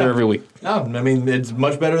 Let's get better every week. No, I mean, it's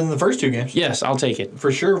much better than the first 2 games. Yes, I'll take it.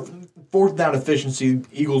 For sure. Fourth down efficiency,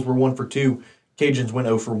 Eagles were 1 for 2. Cajuns went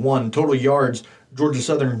 0 for 1. Total yards, Georgia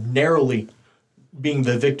Southern narrowly being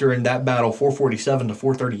the victor in that battle, 447 to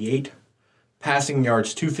 438. Passing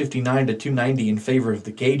yards, 259 to 290 in favor of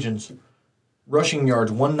the Cajuns. Rushing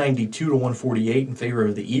yards, 192 to 148 in favor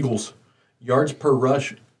of the Eagles. Yards per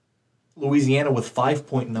rush, Louisiana with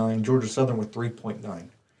 5.9, Georgia Southern with 3.9.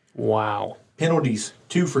 Wow. Penalties,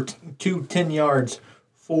 2 for 10 yards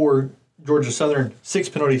for Georgia Southern, 6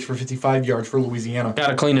 penalties for 55 yards for Louisiana. Got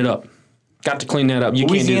to clean it up. Got to clean that up.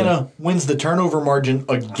 Louisiana wins the turnover margin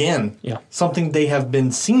again. Yeah. Something they have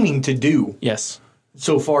been seeming to do. Yes.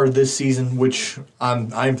 So far this season, which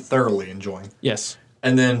I'm thoroughly enjoying. Yes.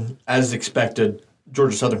 And then, as expected,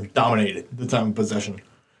 Georgia Southern dominated the time of possession,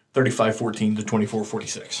 35-14 to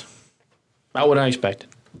 24-46. About what I expected.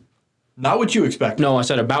 Not what you expected. No, I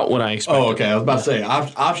said about what I expected. Oh, okay. I was about to say,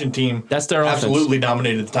 option team That's their offense. absolutely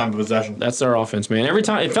dominated the time of possession. That's their offense, man. Every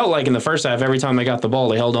time it felt like in the first half, every time they got the ball,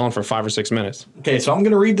 they held on for 5 or 6 minutes. Okay, so I'm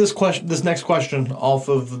going to read this next question off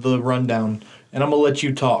of the rundown, and I'm going to let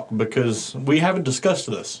you talk because we haven't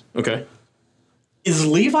discussed this. Okay. Is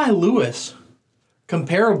Levi Lewis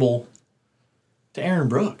comparable to Aaron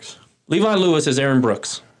Brooks? Levi Lewis is Aaron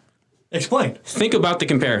Brooks. Explain. Think about the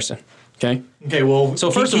comparison. Okay. Okay, well,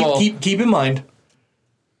 so first of all, keep in mind,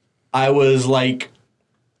 I was like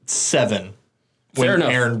 7 when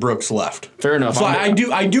Aaron Brooks left. Fair enough. So I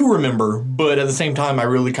do remember, but at the same time, I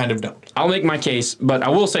really kind of don't. I'll make my case, but I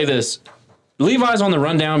will say this: Levi's on the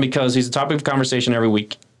rundown because he's the topic of conversation every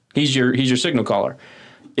week. He's your signal caller.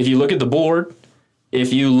 If you look at the board,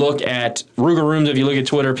 if you look at Ruger Rooms, if you look at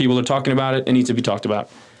Twitter, people are talking about it. It needs to be talked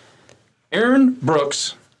about. Aaron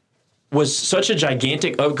Brooks was such a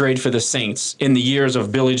gigantic upgrade for the Saints in the years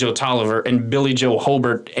of Billy Joe Tolliver and Billy Joe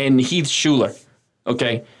Hobart and Heath Schuler.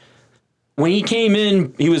 Okay. When he came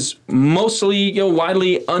in, he was mostly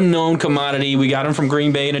widely unknown commodity. We got him from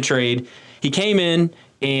Green Bay in a trade. He came in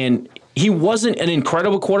and he wasn't an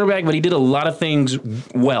incredible quarterback, but he did a lot of things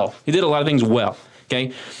well.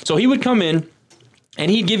 Okay. So he would come in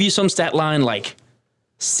and he'd give you some stat line like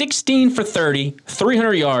 16 for 30,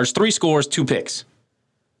 300 yards, 3 scores, 2 picks.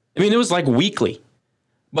 I mean, it was like weekly,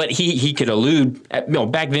 but he could elude.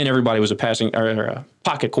 Back then, everybody was a passing or a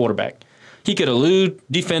pocket quarterback. He could elude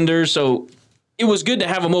defenders, so it was good to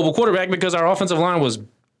have a mobile quarterback because our offensive line was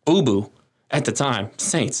boo-boo at the time,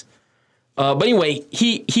 Saints. But anyway,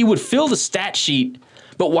 he would fill the stat sheet,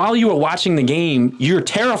 but while you were watching the game, you're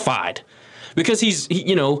terrified because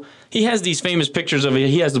he has these famous pictures of it.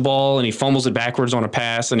 He has the ball and he fumbles it backwards on a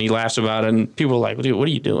pass and he laughs about it. And people are like, dude, what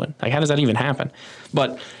are you doing? Like, how does that even happen?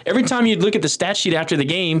 But every time you'd look at the stat sheet after the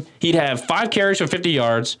game, he'd have 5 carries for 50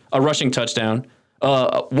 yards, a rushing touchdown,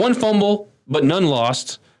 1 fumble, but none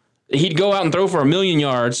lost. He'd go out and throw for 1,000,000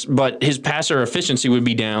 yards, but his passer efficiency would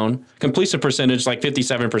be down. Completion percentage, like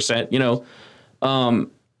 57%,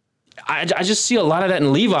 I just see a lot of that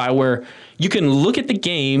in Levi where you can look at the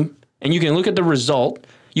game and you can look at the result.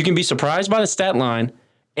 You can be surprised by the stat line,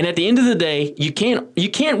 And at the end of the day, you can't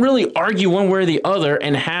really argue one way or the other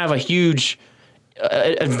and have a huge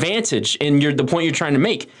advantage in the point you're trying to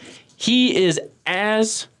make. He is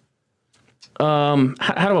as how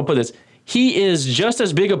do I put this? He is just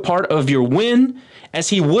as big a part of your win as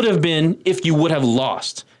he would have been if you would have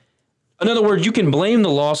lost. In other words, you can blame the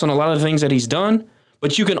loss on a lot of the things that he's done,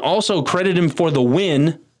 but you can also credit him for the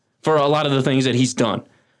win for a lot of the things that he's done.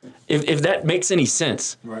 If that makes any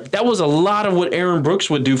sense. Right. That was a lot of what Aaron Brooks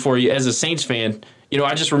would do for you as a Saints fan.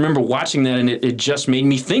 I just remember watching that, and it just made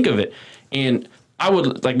me think of it. And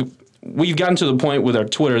we've gotten to the point with our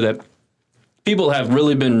Twitter that people have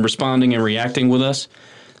really been responding and reacting with us.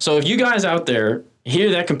 So if you guys out there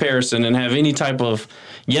hear that comparison and have any type of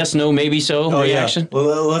yes, no, maybe so reaction,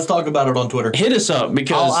 well, let's talk about it on Twitter. Hit us up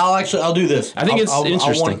because I'll do this. I think it's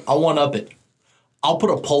interesting. I'll one up it. I'll put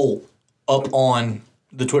a poll up on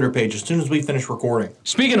the Twitter page as soon as we finish recording.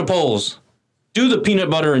 Speaking of polls, do the peanut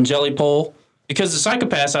butter and jelly poll, because the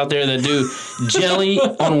psychopaths out there that do jelly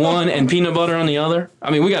on one and peanut butter on the other,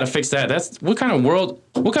 I mean, we got to fix that. That's what kind of world?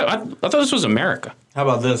 I thought this was America. How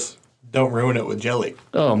about this? Don't ruin it with jelly.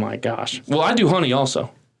 Oh my gosh. Well, I do honey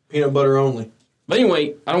also. Peanut butter only. But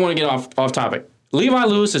anyway, I don't want to get off topic. Levi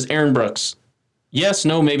Lewis is Aaron Brooks. Yes,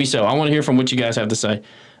 no, maybe so. I want to hear from what you guys have to say.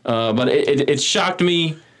 But it shocked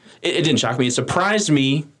me. It didn't shock me. It surprised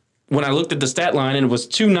me when I looked at the stat line and it was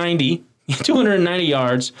 290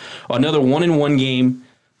 yards, another 1-in-1 game.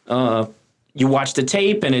 You watch the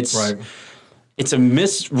tape and it's a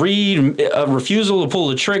misread, a refusal to pull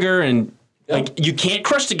the trigger, and you can't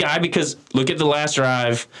crush the guy because look at the last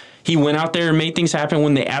drive. He went out there and made things happen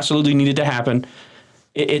when they absolutely needed to happen.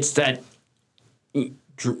 It's that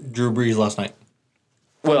Drew Brees last night.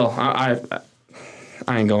 Well, I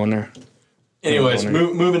ain't going there. Anyways,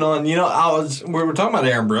 moving on. We were talking about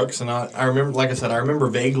Aaron Brooks, and I remember, like I said, I remember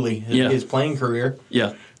vaguely his playing career.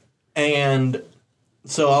 Yeah. And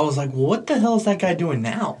so I was like, well, what the hell is that guy doing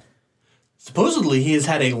now? Supposedly, he has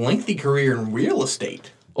had a lengthy career in real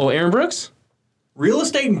estate. Oh, Aaron Brooks? Real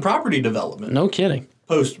estate and property development. No kidding.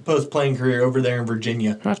 Post playing career over there in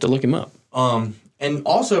Virginia. I have to look him up. And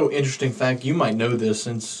also, interesting fact, you might know this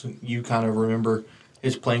since you kind of remember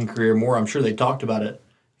his playing career more. I'm sure they talked about it.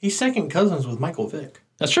 He's second cousins with Michael Vick.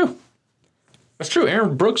 That's true. That's true.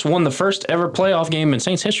 Aaron Brooks won the first ever playoff game in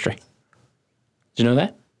Saints history. Did you know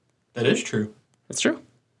that? That is true. That's true.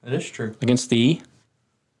 That is true. Against the...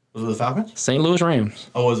 Was it the Falcons? St. Louis Rams.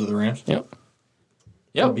 Oh, was it the Rams?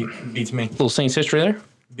 Yep. Beats me. Little Saints history there.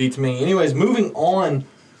 Beats me. Anyways, moving on,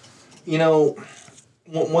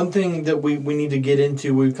 one thing that we need to get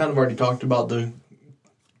into, we've kind of already talked about the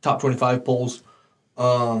top 25 polls.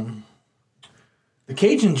 The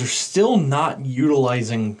Cajuns are still not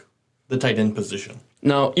utilizing the tight end position.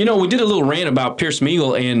 No, we did a little rant about Pierce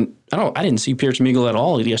Meagle, and I didn't see Pierce Meagle at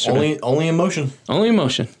all yesterday. Only in motion. Only in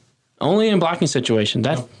motion. Only in blocking situation.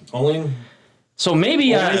 So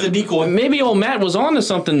maybe as a decoy. Maybe old Matt was on to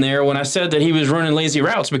something there when I said that he was running lazy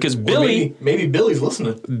routes, because Billy... Maybe Billy's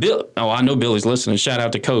listening. I know Billy's listening. Shout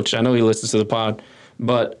out to Coach. I know he listens to the pod.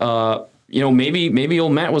 But, maybe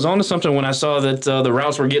old Matt was on to something when I saw that the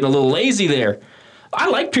routes were getting a little lazy there. I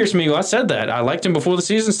like Pierce Meagle. I said that. I liked him before the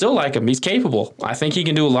season, still like him. He's capable. I think he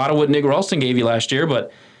can do a lot of what Nick Ralston gave you last year,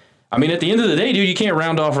 but... I mean, at the end of the day, dude, you can't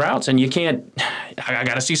round off routes, and you can't... I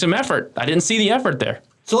got to see some effort. I didn't see the effort there.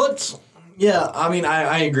 So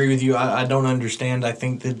I agree with you. I don't understand. I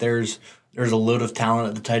think that there's a load of talent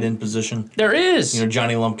at the tight end position. There is.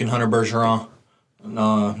 Johnny Lumpkin, Hunter Bergeron.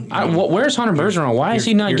 Where's Hunter Bergeron? Why is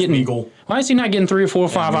he not getting 3 or 4 or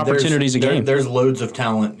 5 opportunities a game? There's loads of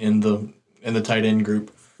talent in the tight end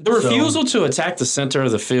group. The refusal to attack the center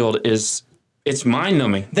of the field it's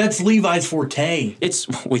mind-numbing. That's Levi's forte.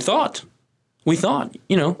 We thought,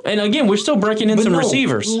 and again, we're still breaking in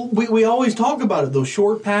receivers. We always talk about it, those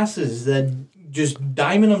short passes that just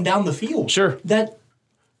diamond them down the field. Sure.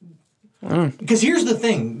 Because here's the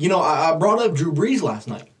thing, I brought up Drew Brees last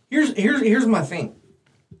night. Here's my thing.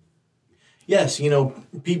 Yes,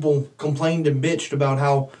 people complained and bitched about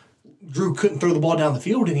how Drew couldn't throw the ball down the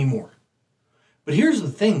field anymore. But here's the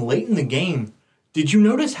thing, late in the game, did you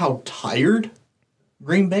notice how tired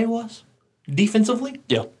Green Bay was defensively?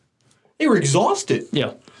 Yeah. They were exhausted.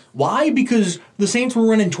 Yeah. Why? Because the Saints were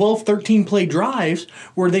running 12, 13-play drives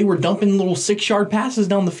where they were dumping little 6-yard passes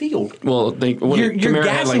down the field. Well, Kamara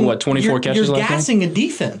had 24 catches last night? You're gassing a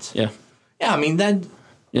defense. Yeah. Yeah, I mean,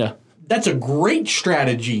 that's a great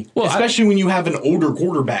strategy, especially when you have an older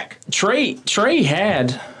quarterback. Trey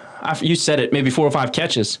had, you said it, maybe 4 or 5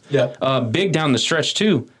 catches. Yeah. Big down the stretch,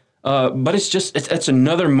 too. But it's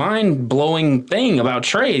another mind-blowing thing about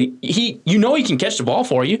Trey. He can catch the ball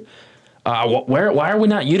for you. Why are we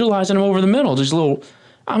not utilizing him over the middle? Just a little,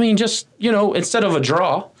 instead of a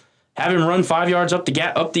draw, have him run 5 yards up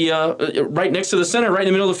the right next to the center, right in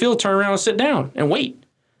the middle of the field, turn around and sit down and wait.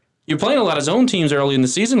 You're playing a lot of zone teams early in the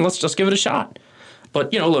season. Let's just give it a shot.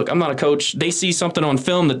 But, look, I'm not a coach. They see something on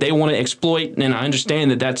film that they want to exploit, and I understand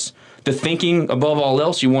that that's the thinking above all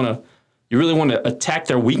else. You really want to attack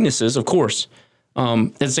their weaknesses, of course.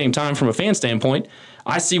 At the same time, from a fan standpoint,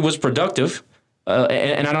 I see what's productive,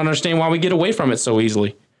 and I don't understand why we get away from it so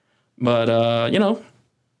easily. But,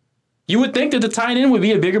 you would think that the tight end would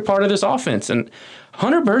be a bigger part of this offense, and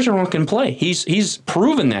Hunter Bergeron can play. He's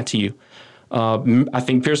proven that to you. I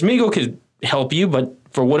think Pierce Mingo could help you, but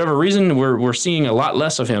for whatever reason, we're seeing a lot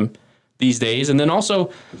less of him these days. And then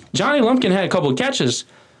also, Johnny Lumpkin had a couple of catches.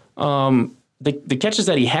 The catches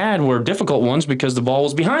that he had were difficult ones because the ball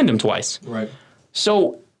was behind him twice. Right.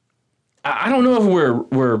 So I don't know if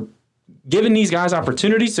we're giving these guys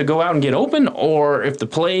opportunities to go out and get open, or if the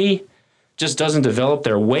play just doesn't develop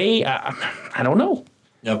their way. I don't know.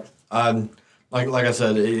 Yep. Like I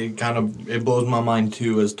said, it blows my mind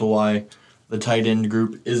too as to why the tight end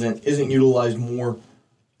group isn't utilized more.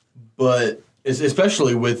 But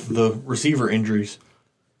especially with the receiver injuries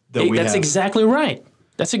that we have. That's exactly right.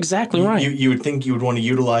 That's exactly right. You would think you would want to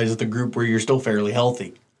utilize the group where you're still fairly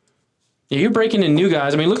healthy. Yeah, you're breaking in new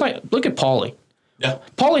guys. I mean, look at Paulie. Yeah.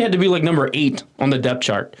 Paulie had to be like number 8 on the depth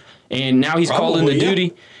chart. And now he's called in the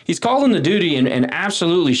duty. He's called in the duty and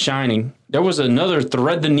absolutely shining. There was another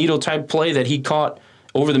thread the needle type play that he caught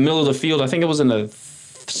over the middle of the field. I think it was in the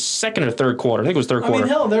second or third quarter. I think it was third quarter. I mean,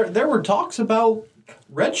 hell, there were talks about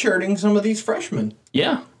redshirting some of these freshmen.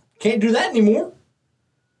 Yeah. Can't do that anymore.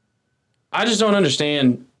 I just don't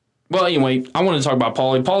understand. Well, anyway, I want to talk about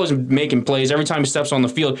Paulie. Paulie's making plays every time he steps on the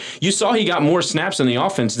field. You saw he got more snaps in the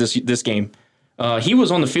offense this game. He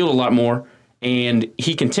was on the field a lot more, and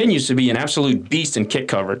he continues to be an absolute beast in kick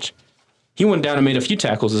coverage. He went down and made a few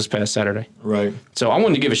tackles this past Saturday. Right. So I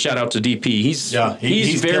wanted to give a shout out to DP. He's a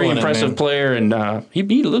very impressive player, and he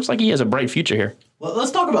looks like he has a bright future here. Well,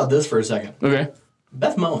 let's talk about this for a second. Okay.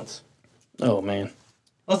 Beth Mowins. Oh, man.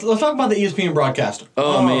 Let's talk about the ESPN broadcaster.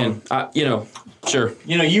 Oh, man. Sure.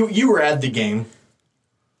 You were at the game,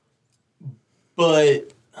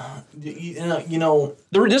 but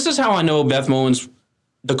this is how I know Beth Mowins.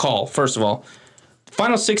 The call, first of all,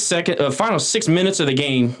 final 6 minutes of the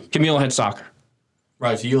game, Camille had soccer.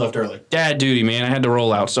 Right, so you left early. Dad duty, man. I had to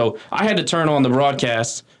roll out, so I had to turn on the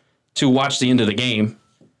broadcast to watch the end of the game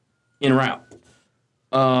en route.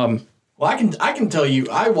 Well, I can tell you,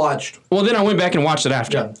 I watched. Well, then I went back and watched it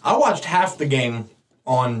after. Yeah, I watched half the game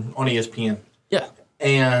on ESPN. Yeah,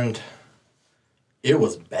 and it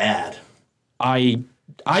was bad. I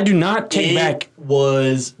do not take back. It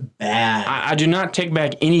was bad. I do not take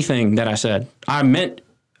back anything that I said. I meant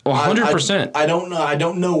 100%. I don't know. I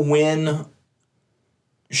don't know when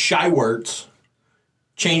Shiwerts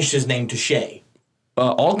changed his name to Shea.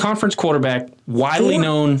 All-conference quarterback, widely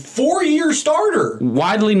known. 4-year starter.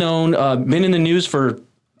 Widely known, been in the news for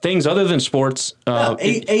things other than sports.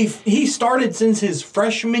 He started since his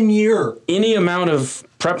freshman year. Any amount of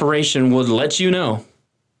preparation would let you know.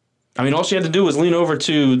 I mean, all she had to do was lean over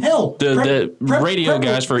to the radio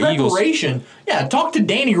guys for Eagles. Preparation. Yeah, talk to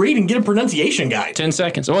Danny Reed and get a pronunciation guide. 10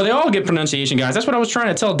 seconds. Well, they all get pronunciation guides. That's what I was trying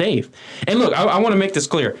to tell Dave. And look, I want to make this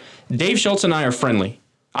clear. Dave Schultz and I are friendly.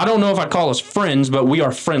 I don't know if I'd call us friends, but we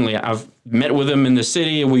are friendly. I've met with him in the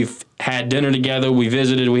city, and we've had dinner together. We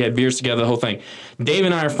visited. We had beers together, the whole thing. Dave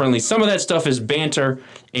and I are friendly. Some of that stuff is banter,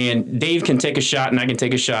 and Dave can take a shot, and I can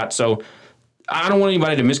take a shot. So I don't want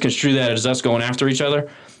anybody to misconstrue that as us going after each other.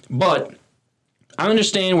 But I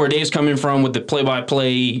understand where Dave's coming from with the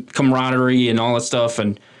play-by-play camaraderie and all that stuff.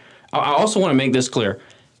 And I also want to make this clear.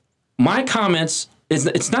 My comments,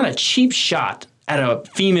 it's not a cheap shot at a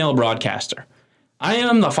female broadcaster. I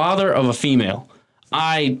am the father of a female.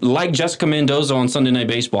 I like Jessica Mendoza on Sunday Night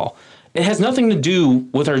Baseball. It has nothing to do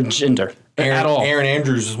with her gender at all. Aaron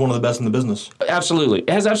Andrews is one of the best in the business. Absolutely.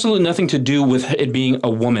 It has absolutely nothing to do with it being a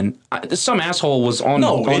woman. Some asshole was on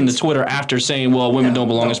the Twitter after saying, well, women don't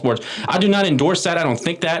belong in sports. I do not endorse that. I don't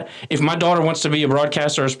think that. If my daughter wants to be a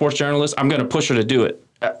broadcaster or a sports journalist, I'm going to push her to do it.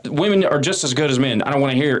 Women are just as good as men. I don't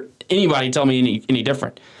want to hear anybody tell me any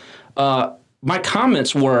different. My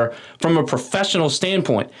comments were from a professional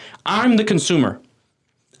standpoint. I'm the consumer.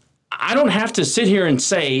 I don't have to sit here and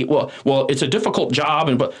say, well, it's a difficult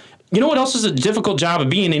job, but you know what else is a difficult job of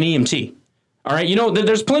being an EMT? All right,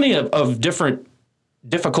 there's plenty of different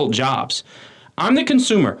difficult jobs. I'm the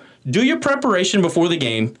consumer. Do your preparation before the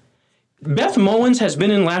game. Beth Mowins has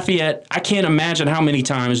been in Lafayette, I can't imagine how many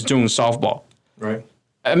times doing softball. Right.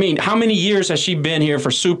 I mean, how many years has she been here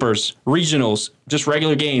for supers, regionals, just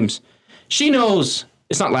regular games? She knows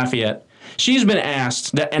it's not Lafayette. She's been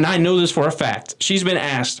asked that, and I know this for a fact. She's been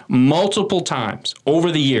asked multiple times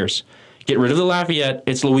over the years, get rid of the Lafayette.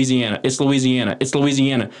 It's Louisiana. It's Louisiana. It's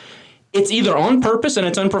Louisiana. It's either on purpose and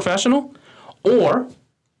it's unprofessional, or,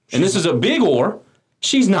 and this is a big or,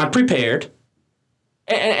 she's not prepared.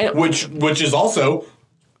 Which is also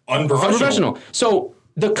unprofessional. So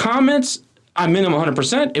the comments, I meant them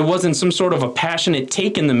 100%. It wasn't some sort of a passionate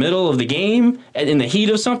take in the middle of the game, in the heat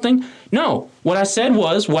of something. No, what I said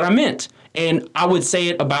was what I meant. And I would say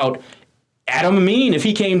it about Adam Amin if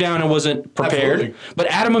he came down and wasn't prepared. Absolutely. But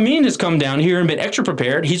Adam Amin has come down here and been extra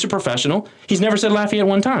prepared. He's a professional. He's never said Lafayette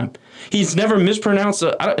one time. He's never mispronounced.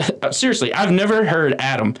 Seriously, I've never heard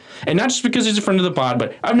Adam, and not just because he's a friend of the pod,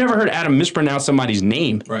 but I've never heard Adam mispronounce somebody's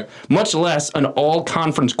name. Right. Much less an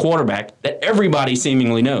all-conference quarterback that everybody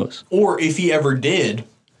seemingly knows. Or if he ever did,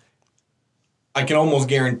 I can almost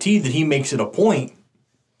guarantee that he makes it a point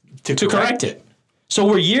to correct it. So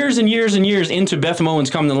we're years and years and years into Beth Mowins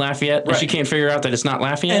coming to Lafayette, and she can't figure out that it's not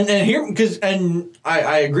Lafayette. And here, and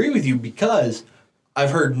I agree with you because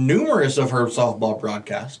I've heard numerous of her softball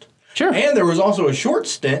broadcasts. Sure. And there was also a short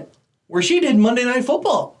stint where she did Monday Night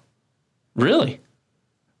Football. Really?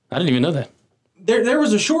 I didn't even know that. There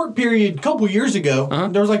was a short period a couple years ago.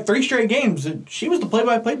 There was like 3 straight games. She was the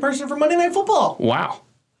play-by-play person for Monday Night Football. Wow.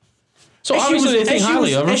 So obviously they think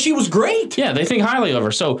highly of her. And she was great. Yeah, they think highly of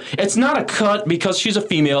her. So it's not a cut because she's a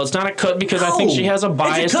female. It's not a cut because I think she has a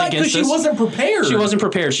bias it's a cut against because us. she wasn't prepared. She wasn't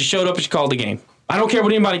prepared. She showed up and she called the game. I don't care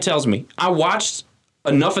what anybody tells me. I watched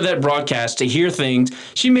enough of that broadcast to hear things.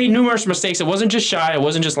 She made numerous mistakes. It wasn't just Shy. It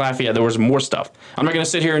wasn't just Lafayette. There was more stuff. I'm not going to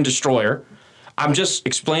sit here and destroy her. I'm just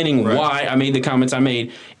explaining why I made the comments I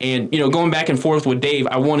made. And, going back and forth with Dave,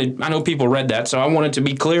 I know people read that, so I wanted to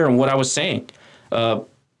be clear on what I was saying.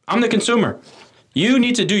 I'm the consumer. You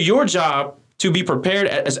need to do your job to be prepared,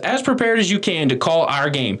 as prepared as you can to call our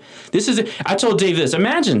game. I told Dave this.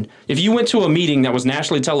 Imagine if you went to a meeting that was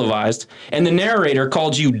nationally televised and the narrator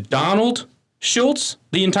called you Donald Schultz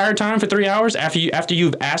the entire time for 3 hours after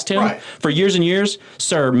you've asked him for years and years,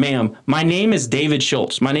 sir, ma'am, my name is David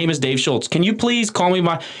Schultz. My name is Dave Schultz. Can you please call me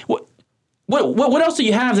by what else do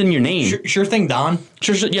you have in your name? Sure thing, Don.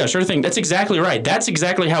 Sure thing. That's exactly right. That's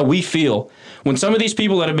exactly how we feel when some of these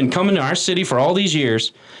people that have been coming to our city for all these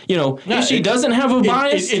years, if she doesn't have a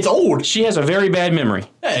bias, it's old. She has a very bad memory.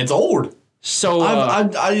 Yeah, it's old. So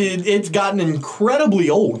it's gotten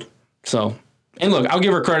incredibly old. So. And look, I'll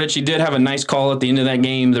give her credit. She did have a nice call at the end of that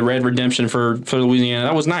game, the red redemption for Louisiana.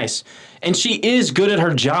 That was nice. And she is good at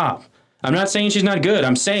her job. I'm not saying she's not good.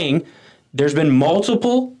 I'm saying there's been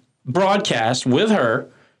multiple broadcasts with her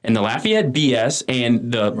and the Lafayette BS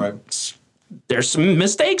and there's some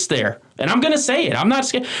mistakes there. And I'm going to say it. I'm not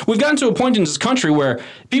scared. We've gotten to a point in this country where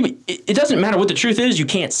people, it doesn't matter what the truth is. You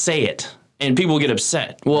can't say it. And people get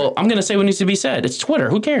upset. Well, I'm going to say what needs to be said. It's Twitter.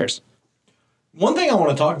 Who cares? One thing I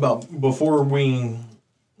want to talk about before we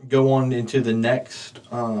go on into the next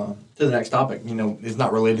topic, is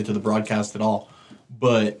not related to the broadcast at all,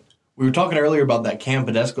 but we were talking earlier about that Cam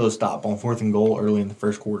Pedesco stop on 4th and goal early in the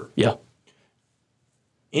first quarter. Yeah.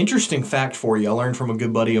 Interesting fact for you. I learned from a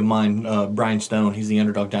good buddy of mine, Brian Stone. He's the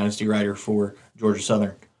Underdog Dynasty writer for Georgia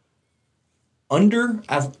Southern. Under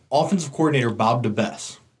offensive coordinator Bob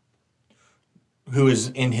DeBess, who is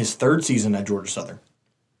in his 3rd season at Georgia Southern,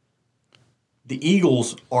 the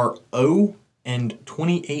Eagles are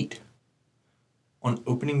 0-28 on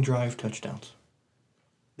opening drive touchdowns.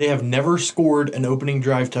 They have never scored an opening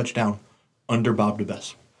drive touchdown under Bob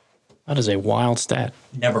DeBess. That is a wild stat.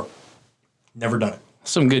 Never done it.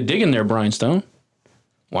 Some good digging there, Brian Stone.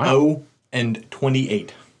 Wow.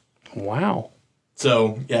 0-28. Wow.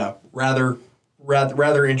 So yeah, rather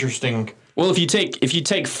interesting. Well, if you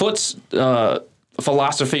take Foot's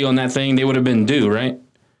philosophy on that thing, they would have been due, right?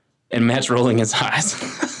 And Matt's rolling his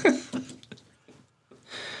eyes.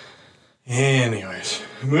 Anyways,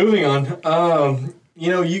 moving on.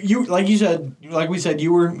 You like we said,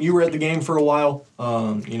 you were at the game for a while.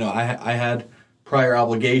 I had prior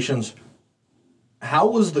obligations. How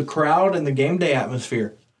was the crowd and the game day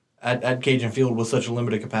atmosphere at Cajun Field with such a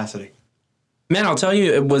limited capacity? Man, I'll tell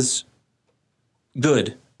you, it was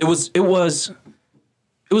good. It was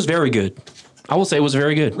very good. I will say it was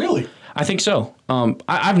very good. Really? I think so.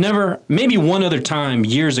 I've never, maybe one other time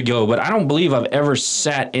years ago, but I don't believe I've ever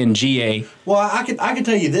sat in GA. Well, I can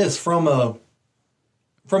tell you this from a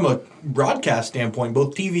broadcast standpoint,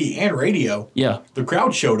 both TV and radio. Yeah, the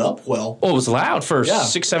crowd showed up well. Oh, it was loud for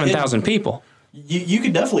 6,000-7,000 people. You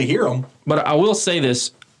could definitely hear them. But I will say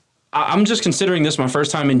this: I'm just considering this my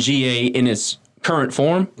first time in GA in its current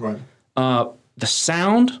form. Right. The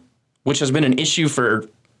sound, which has been an issue for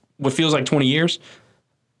what feels like 20 years,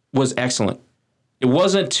 was excellent. It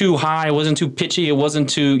wasn't too high. It wasn't too pitchy. It wasn't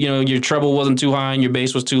too, your treble wasn't too high and your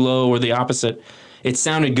bass was too low, or the opposite. It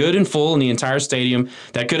sounded good and full in the entire stadium.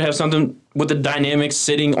 That could have something with the dynamics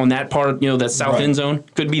sitting on that part, that south end zone.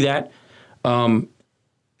 Could be that.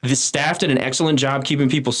 The staff did an excellent job keeping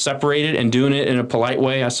people separated and doing it in a polite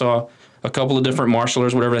way. I saw a couple of different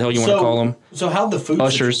marshalers, whatever the hell you want to call them. So how'd the food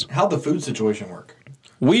ushers. How'd the food situation work?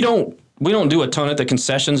 We don't do a ton at the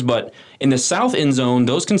concessions, but in the south end zone,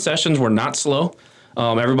 those concessions were not slow.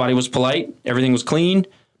 Everybody was polite. Everything was clean,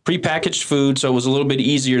 prepackaged food, so it was a little bit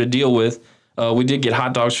easier to deal with. We did get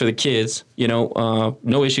hot dogs for the kids.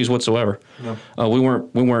 No issues whatsoever. No. We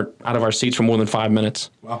weren't out of our seats for more than 5 minutes.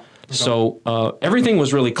 Wow. Okay. So everything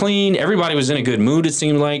was really clean. Everybody was in a good mood. It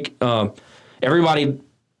seemed like everybody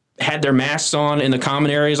had their masks on in the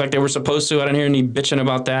common areas like they were supposed to. I didn't hear any bitching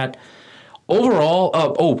about that.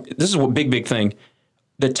 Overall, this is a big thing.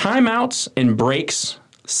 The timeouts and breaks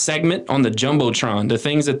segment on the Jumbotron, the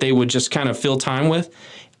things that they would just kind of fill time with,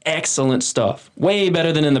 excellent stuff. Way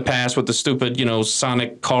better than in the past with the stupid,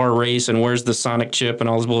 Sonic car race and where's the Sonic chip and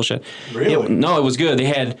all this bullshit. Really? It was good.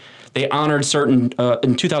 They honored certain,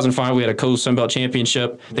 in 2005 we had a Co-Sunbelt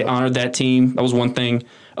Championship. They honored that team. That was one thing.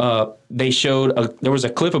 They showed, there was a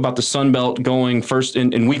clip about the Sun Belt going first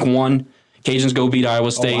in week 1. Cajuns go beat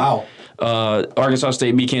Iowa State. Oh, wow. Arkansas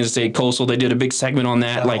State beat Kansas State Coastal. They did a big segment on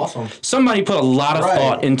that. That's awesome. Somebody put a lot of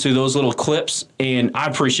thought into those little clips, and I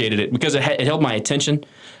appreciated it because it held my attention.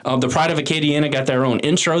 The Pride of Acadiana got their own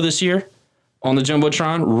intro this year on the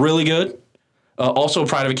Jumbotron. Really good. Also,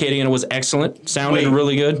 Pride of Acadiana was excellent. Sounded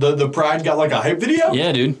really good. The Pride got like a hype video?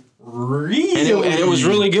 Yeah, dude. Really? And it was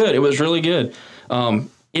really good. It was really good.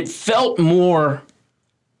 It felt more...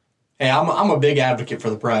 Hey, I'm a big advocate for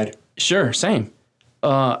the Pride. Sure, same.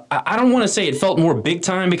 I don't want to say it felt more big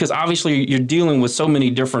time because obviously you're dealing with so many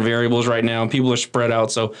different variables right now and people are spread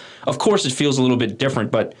out. So, of course, it feels a little bit different,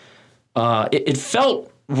 but it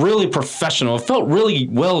felt really professional. It felt really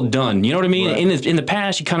well done. You know what I mean? Right. In the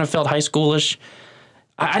past, you kind of felt high schoolish.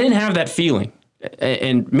 I didn't have that feeling.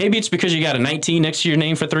 And maybe it's because you got a 19 next to your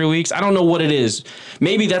name for 3 weeks. I don't know what it is.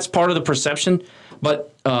 Maybe that's part of the perception.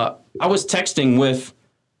 But I was texting with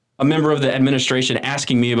a member of the administration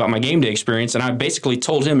asking me about my game day experience, and I basically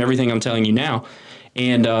told him everything I'm telling you now.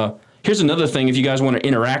 And here's another thing. If you guys want to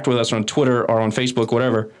interact with us on Twitter or on Facebook,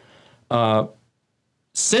 whatever,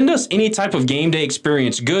 send us any type of game day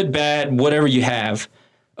experience, good, bad, whatever you have,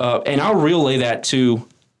 and I'll relay that to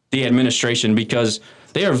the administration because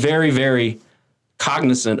they are very, very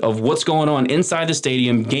cognizant of what's going on inside the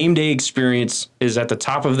stadium. Game day experience is at the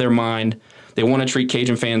top of their mind. They want to treat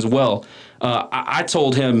Cajun fans well. I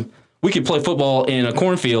told him we could play football in a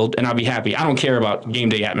cornfield and I'd be happy. I don't care about game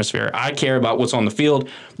day atmosphere. I care about what's on the field,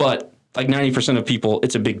 but like 90% of people,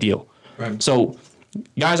 it's a big deal. Right. So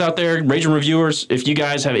guys out there, Raging Reviewers, if you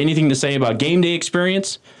guys have anything to say about game day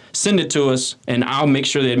experience, send it to us, and I'll make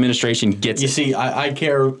sure the administration gets it. You see, I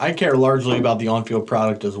care largely about the on-field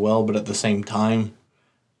product as well, but at the same time,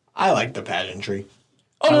 I like the pageantry.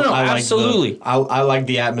 Oh, no, absolutely. I like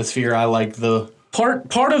the atmosphere. I like the...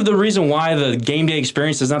 Part of the reason why the game day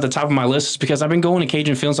experience is not the top of my list is because I've been going to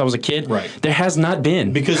Cajun Field since I was a kid. Right. There has not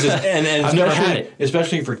been. Because I've never had it.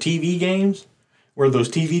 Especially for TV games, where those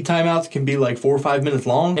TV timeouts can be like 4 or 5 minutes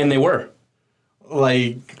long. And they were.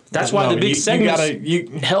 Like... That's why the big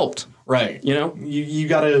segments helped. Right. You know? You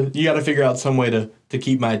gotta figure out some way to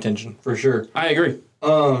keep my attention, for sure. I agree.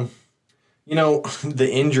 The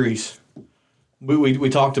injuries. We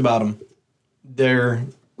talked about them. They're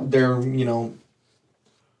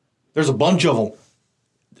there's a bunch of them.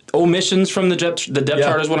 Omissions from the depth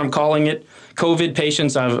chart is what I'm calling it. COVID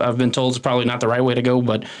patients, I've been told, is probably not the right way to go,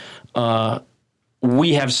 but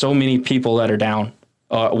we have so many people that are down.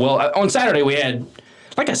 On Saturday we had,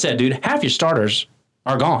 like I said, dude, half your starters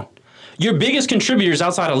are gone. Your biggest contributors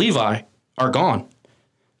outside of Levi are gone.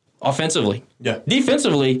 Offensively. Yeah.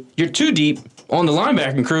 Defensively, you're too deep on the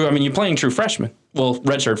linebacking crew. I mean, you're playing true freshmen. Well,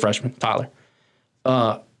 redshirt freshman, Tyler.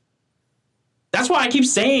 That's why I keep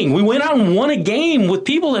saying we went out and won a game with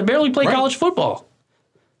people that barely play college football.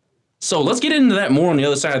 So let's get into that more on the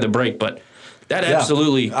other side of the break. But that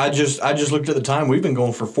absolutely. I just looked at the time. We've been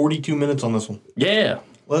going for 42 minutes on this one. Yeah.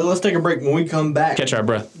 Let's take a break. When we come back, catch our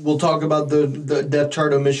breath. We'll talk about the depth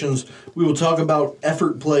chart omissions. We will talk about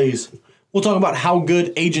effort plays. We'll talk about how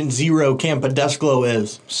good Agent Zero Cam Pedesclo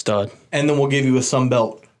is. Stud. And then we'll give you a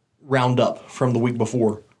Sunbelt roundup from the week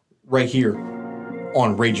before right here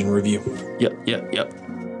on Raging Review. Yep.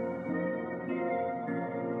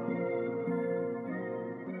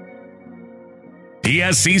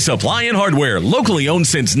 PSC Supply and Hardware, locally owned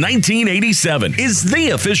since 1987, is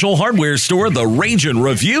the official hardware store of the Ragin'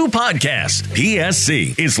 Review podcast.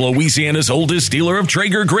 PSC is Louisiana's oldest dealer of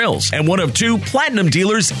Traeger grills and one of 2 platinum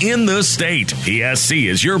dealers in the state. PSC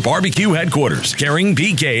is your barbecue headquarters, carrying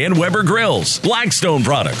PK and Weber grills, Blackstone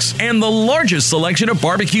products, and the largest selection of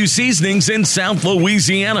barbecue seasonings in South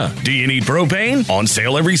Louisiana. Do you need propane? On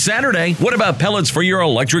sale every Saturday. What about pellets for your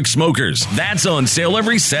electric smokers? That's on sale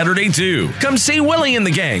every Saturday too. Come see Willie and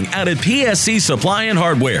the gang out at PSC Supply and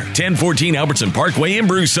Hardware, 1014 Albertson Parkway in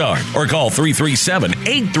Broussard, or call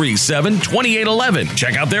 337-837-2811.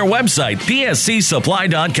 Check out their website,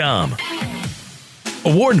 pscsupply.com.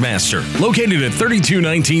 Awardmaster, located at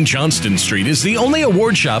 3219 Johnston Street, is the only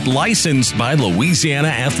award shop licensed by Louisiana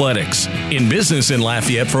Athletics. In business in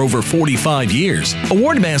Lafayette for over 45 years,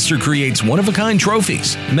 Awardmaster creates one-of-a-kind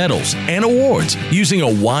trophies, medals, and awards using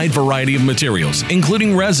a wide variety of materials,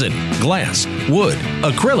 including resin, glass, wood,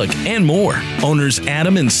 acrylic, and more. Owners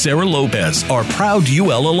Adam and Sarah Lopez are proud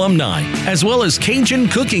UL alumni, as well as Cajun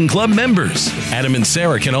Cooking Club members. Adam and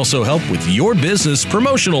Sarah can also help with your business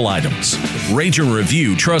promotional items. Ragin' Review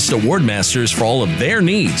trust Awardmasters for all of their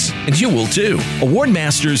needs, and you will too.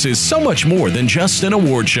 Awardmasters is so much more than just an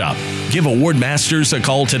award shop. Give Awardmasters a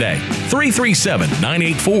call today,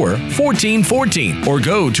 337-984-1414, or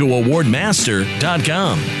go to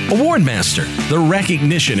awardmaster.com. Awardmaster, the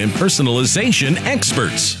recognition and personalization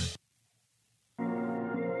experts.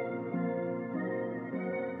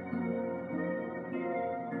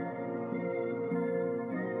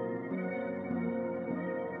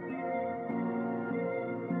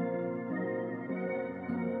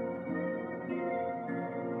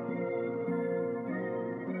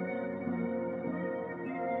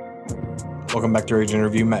 Welcome back to Ragin'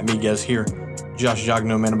 Review. Matt Miguez here. Josh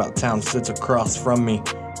Jogno, Man About Town, sits across from me.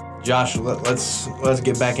 Josh, let's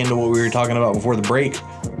get back into what we were talking about before the break.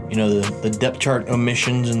 You know, the depth chart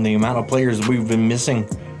omissions and the amount of players we've been missing,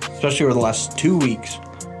 especially over the last 2 weeks.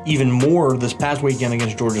 Even more this past weekend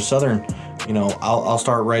against Georgia Southern. You know, I'll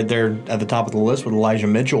start right there at the top of the list with Elijah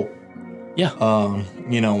Mitchell. Yeah.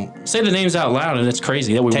 You know, say the names out loud, and it's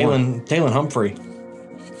crazy that we won. Talon Humphrey,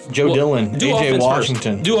 Joe Dillon, AJ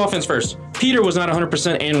Washington. First. Do offense first. Peter was not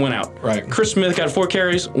 100% and went out. Right. Chris Smith got 4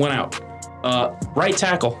 carries, went out. Right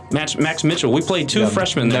tackle, Max Mitchell. We played 2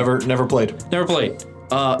 freshmen there. Never played. Never played.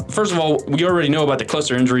 First of all, we already know about the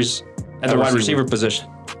cluster injuries at the wide receiver position.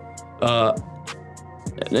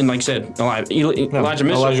 And like I said,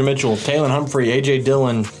 Elijah Mitchell, Talon Humphrey,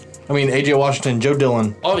 AJ Washington, Joe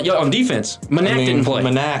Dillon. Oh, yeah, on defense. Manak didn't play.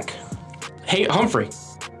 Hey, Humphrey.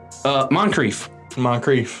 Moncrief.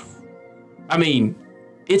 I mean,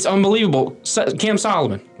 it's unbelievable. Cam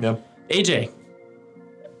Solomon. Yeah. AJ.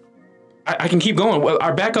 I can keep going.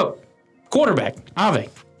 Our backup quarterback, Ave.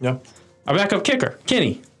 Yeah. Our backup kicker,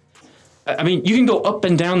 Kenny. I mean, you can go up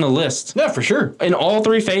and down the list. Yeah, for sure. In all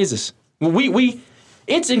 3 phases.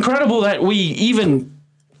 It's incredible that we even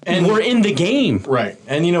were in the game. Right.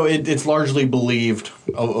 And, you know, it's largely believed,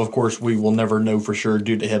 of course, we will never know for sure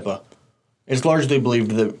due to HIPAA. It's largely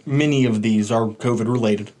believed that many of these are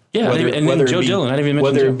COVID-related. Yeah, whether Joe Dillon, I didn't even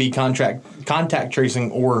mention whether it be contact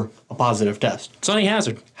tracing or a positive test. Sonny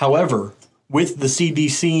Hazard. However, with the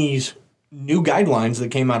CDC's new guidelines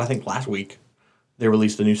that came out, I think, last week, they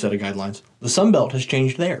released a new set of guidelines. The Sun Belt has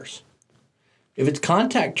changed theirs. If it's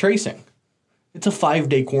contact tracing, it's a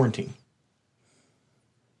 5-day quarantine.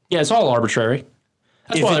 Yeah, it's all arbitrary.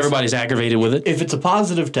 That's why everybody's aggravated with it. If it's a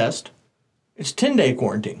positive test, it's 10-day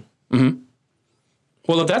quarantine. Mm-hmm.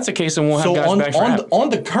 Well, if that's the case, then we'll have guys back for on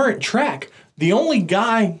the current track, the only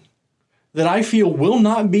guy that I feel will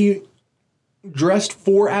not be dressed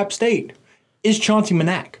for App State is Chauncey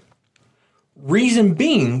Manak. Reason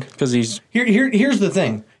being, because he's here's the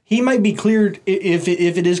thing: he might be cleared if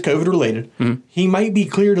it is COVID related. Mm-hmm. He might be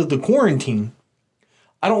cleared of the quarantine.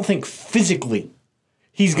 I don't think physically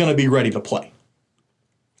he's going to be ready to play.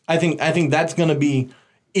 I think that's going to be.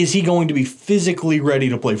 Is he going to be physically ready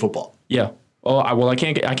to play football? Yeah. Oh, I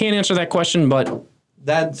can't answer that question, but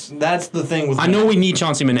that's the thing with. I know we need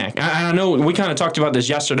Chauncey Manak. I know we kind of talked about this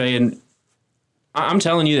yesterday, and I'm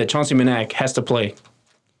telling you that Chauncey Manak has to play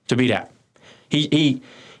to beat App. He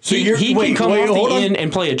can come off the end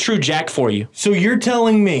and play a true jack for you. So you're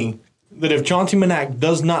telling me that if Chauncey Manak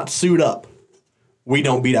does not suit up, we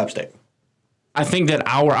don't beat App State? I think that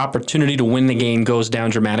our opportunity to win the game goes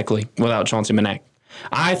down dramatically without Chauncey Manak.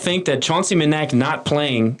 I think that Chauncey Manak not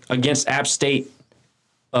playing against App State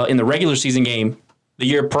in the regular season game the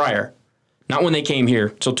year prior, not when they came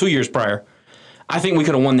here, so 2 years prior, I think we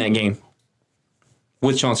could have won that game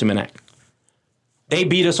with Chauncey Manak. They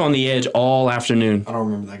beat us on the edge all afternoon. I don't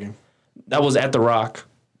remember that game. That was at the Rock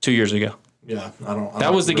 2 years ago. Yeah,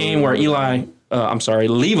 That was the game where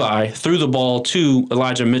Levi threw the ball to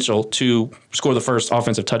Elijah Mitchell to score the first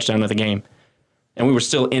offensive touchdown of the game. And we were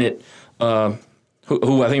still in it.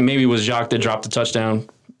 Who I think maybe was Jacques that dropped the touchdown,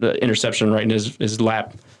 the interception right in his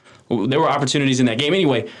lap. There were opportunities in that game.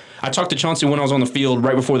 Anyway, I talked to Chauncey when I was on the field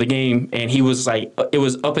right before the game, and he was like, it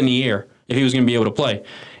was up in the air if he was going to be able to play.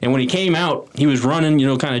 And when he came out, he was running,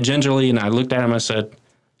 kind of gingerly, and I looked at him, I said,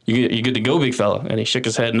 you good to go, big fella? And he shook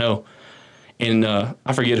his head no. And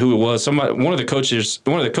I forget who it was. One of the coaches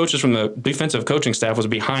from the defensive coaching staff was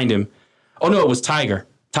behind him. Oh, no, it was Tiger.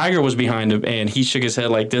 Tiger was behind him, and he shook his head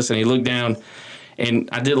like this, and he looked down, and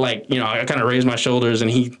I did I kind of raised my shoulders, and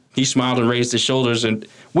he smiled and raised his shoulders, and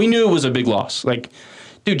we knew it was a big loss. Like,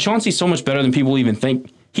 dude, Chauncey's so much better than people even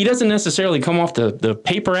think. He doesn't necessarily come off the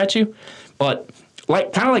paper at you, but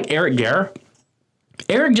kind of like Eric Garror.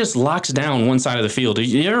 Eric just locks down one side of the field. Did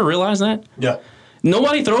you ever realize that? Yeah.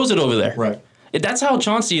 Nobody throws it over there. Right. That's how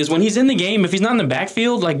Chauncey is. When he's in the game, if he's not in the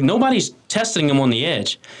backfield, nobody's testing him on the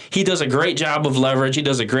edge. He does a great job of leverage. He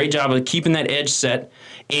does a great job of keeping that edge set,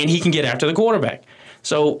 and he can get after the quarterback.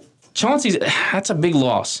 So that's a big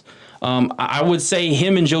loss. I would say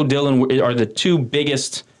him and Joe Dillon are the two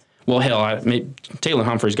biggest. Well, hell, Taylor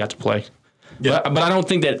Humphreys got to play. Yeah. But I don't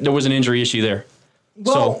think that there was an injury issue there.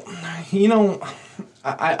 Well,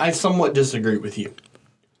 I somewhat disagree with you.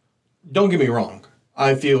 Don't get me wrong.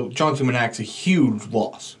 I feel Chauncey Minac's a huge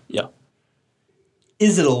loss. Yeah.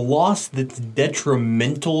 Is it a loss that's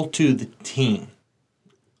detrimental to the team?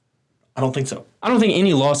 I don't think so. I don't think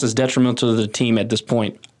any loss is detrimental to the team at this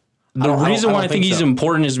point. The reason why I think he's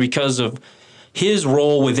important is because of his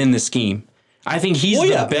role within the scheme. I think he's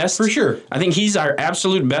the best. For sure. I think he's our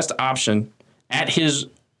absolute best option at his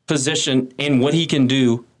position and what he can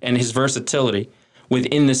do and his versatility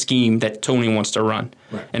within the scheme that Tony wants to run.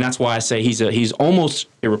 Right. And that's why I say he's almost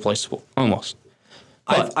irreplaceable. Almost.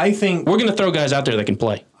 I think we're going to throw guys out there that can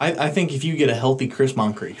play. I think if you get a healthy Chris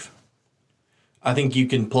Moncrief, I think you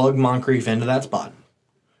can plug Moncrief into that spot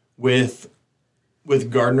with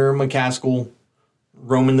Gardner and McCaskill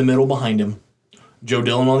roaming the middle behind him, Joe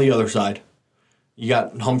Dillon on the other side. You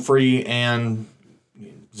got Humphrey and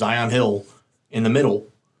Zion Hill in the middle.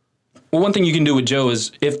 Well, one thing you can do with Joe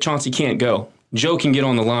is if Chauncey can't go, Joe can get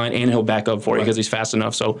on the line and he'll back up for you because he's fast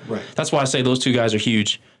enough. So that's why I say those two guys are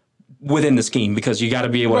huge within the scheme because you got to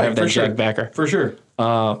be able to have that jack backer. For sure.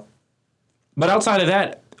 But outside of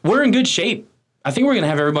that, we're in good shape. I think we're going to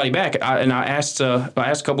have everybody back. I asked a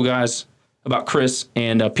couple guys about Chris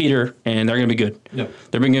and Peter, and they're going to be good. Yeah.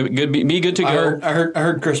 They're being good, be good to go. I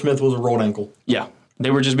heard Chris Smith was a rolled ankle. Yeah. They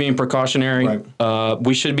were just being precautionary. Right.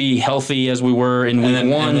 We should be healthy as we were in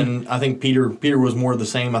week one. And then I think Peter was more of the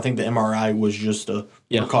same. I think the MRI was just a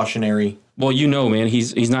precautionary. Well, man, he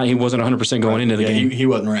wasn't 100% going into the game. He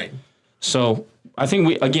wasn't right. So I think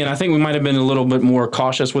we might have been a little bit more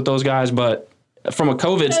cautious with those guys, but from a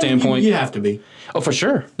COVID standpoint, you have to be. Oh, for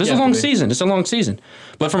sure. This is a long season. It's a long season.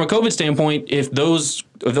 But from a COVID standpoint, if those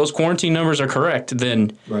quarantine numbers are correct,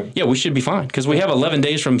 then we should be fine because we have 11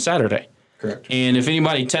 days from Saturday. Correct. And if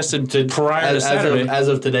anybody tested prior to Saturday, as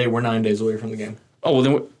of today, we're 9 days away from the game. Oh well,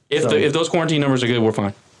 then if those quarantine numbers are good, we're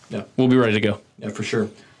fine. Yeah, we'll be ready to go. Yeah, for sure.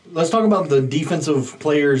 Let's talk about the defensive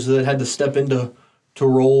players that had to step into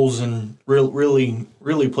roles and really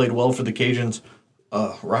played well for the Cajuns.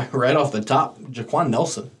 Right off the top, Jaquan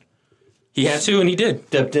Nelson. He had to, and he did.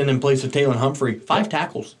 Stepped in place of Taylor Humphrey. 5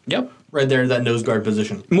 tackles. Yep. Right there, that nose guard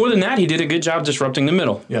position. More than that, he did a good job disrupting the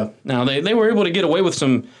middle. Yeah. Now, they were able to get away with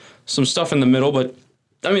some stuff in the middle, but,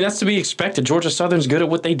 I mean, that's to be expected. Georgia Southern's good at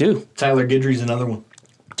what they do. Tyler Guidry's another one.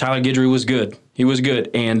 Tyler Guidry was good. He was good.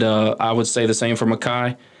 And I would say the same for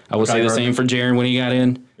Makai. I would say the same for Jaron when he got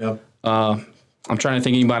in. Yep. I'm trying to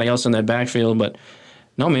think of anybody else in that backfield, but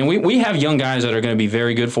no, man, we have young guys that are going to be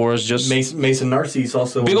very good for us. Just Mason Narcisse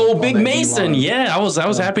also. Big Mason. Yeah, I was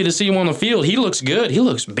happy to see him on the field. He looks good. He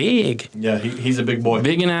looks big. Yeah, he's a big boy.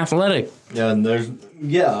 Big and athletic. Yeah, and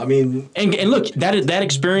I mean. And look, that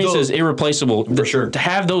experience is irreplaceable. For sure. To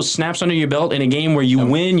have those snaps under your belt in a game where you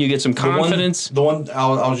win, you get some confidence. I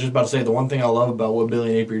was just about to say, the one thing I love about what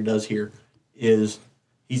Billy Napier does here is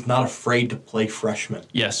he's not afraid to play freshmen.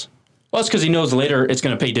 Yes. Well, it's because he knows later it's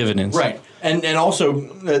going to pay dividends. Right. And also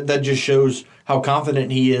that just shows how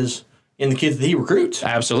confident he is in the kids that he recruits.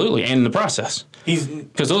 Absolutely. And in the process.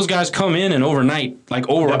 Because those guys come in and overnight, like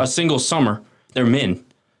over a single summer, they're men.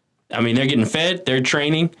 I mean, they're getting fed, they're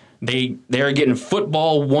training, they're getting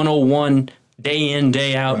football 101 day in,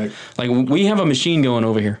 day out. Right. Like, we have a machine going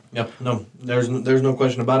over here. Yep. No, there's no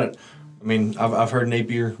question about it. I mean, I've heard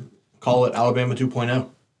Napier call it Alabama 2.0.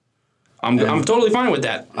 I'm totally fine with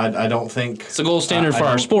that. I don't think It's a gold standard for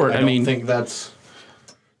our sport. I don't think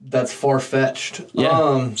that's far fetched.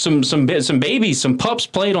 Yeah, some babies, some pups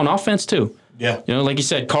played on offense too. Yeah, You know, like you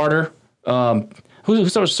said, Carter.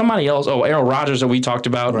 Who's there was somebody else? Oh, Errol Rogers that we talked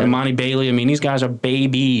about, Right. and Monty Bailey. I mean, these guys are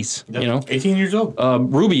babies. Yep. You know, 18 years old.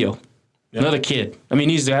 Rubio, another kid. I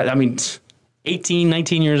mean, 18,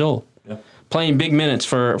 19 years old, playing big minutes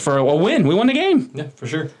for a win. We won the game. Yeah, for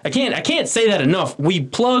sure. I can't say that enough. We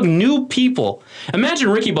plug new people. Imagine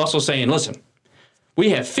Ricky Bustle saying, "Listen,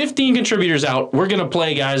 we have 15 contributors out. We're going to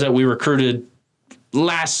play guys that we recruited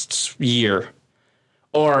last year."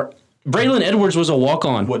 Or Braylon Edwards was a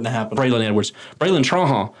walk-on. Wouldn't have happened. Braylon Edwards. Braylon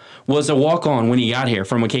Trahan was a walk-on when he got here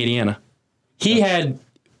from Acadiana. He had,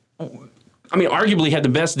 arguably had the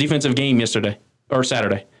best defensive game yesterday or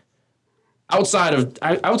Saturday. Outside of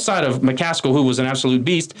McCaskill, who was an absolute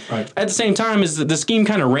beast. Right. At the same time, is the scheme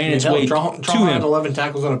kind of ran its way to Trahan had him 11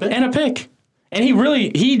 tackles on a pick. and a pick. And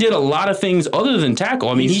he did a lot of things other than tackle.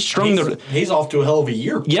 I mean, he's off to a hell of a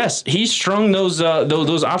year. Yes, he strung those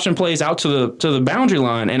option plays out to the boundary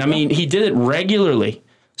line, and I mean he did it regularly.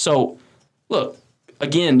 So, look,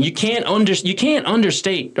 again, you can't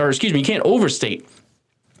overstate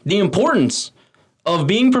the importance of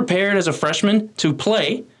being prepared as a freshman to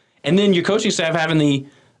play, and then your coaching staff having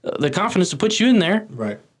the confidence to put you in there,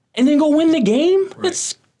 Right. and then go win the game.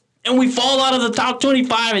 Right. And we fall out of the top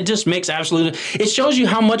 25. It just makes it shows you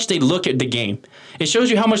how much they look at the game. It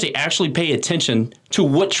shows you how much they actually pay attention to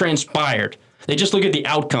what transpired. They just look at the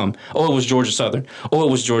outcome. Oh, it was Georgia Southern. Oh,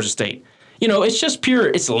 it was Georgia State. You know, it's just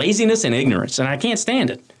it's laziness and ignorance, and I can't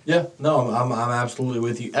stand it. Yeah, no, I'm absolutely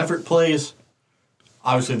with you. Effort plays.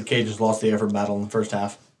 Obviously, the Cajuns lost the effort battle in the first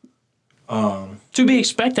half. To be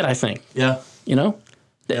expected, I think. Yeah. You know?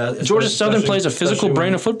 Yeah, Georgia Southern plays a physical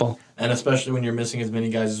brand of football. And especially when you're missing as many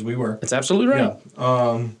guys as we were. That's absolutely right.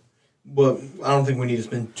 Yeah. But I don't think we need to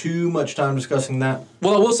spend too much time discussing that.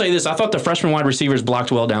 Well, I will say this. I thought the freshman wide receivers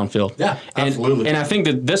blocked well downfield. Yeah, absolutely. And I think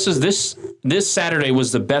that this Saturday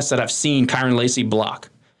was the best that I've seen Kyron Lacey block.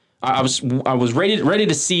 I was ready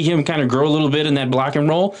to see him kind of grow a little bit in that block and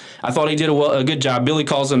roll. I thought he did a good job. Billy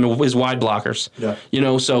calls them his wide blockers. Yeah. You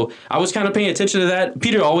know, so I was kind of paying attention to that.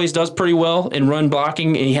 Peter always does pretty well in run blocking,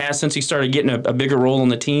 and he has since he started getting a bigger role on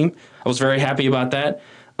the team. I was very happy about that.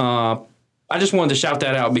 I just wanted to shout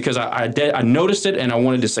that out because I noticed it and I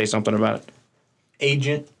wanted to say something about it.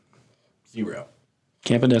 Agent 0.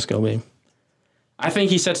 Camponesco, baby. I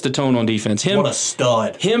think he sets the tone on defense. What a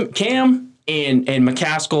stud. Cam, and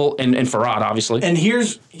McCaskill and Farad, obviously. And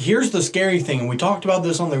here's the scary thing, and we talked about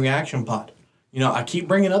this on the reaction pod. You know, I keep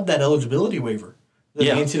bringing up that eligibility waiver that the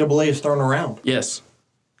NCAA is throwing around. Yes.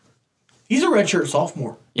 He's a redshirt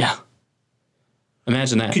sophomore. Yeah.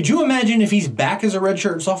 Imagine that. Could you imagine if he's back as a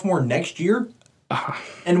redshirt sophomore next year,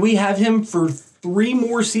 and we have him for 3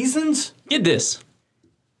 more seasons? Get this.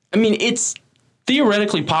 I mean, it's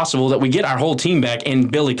theoretically possible that we get our whole team back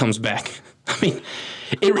and Billy comes back. I mean,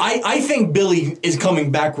 I think Billy is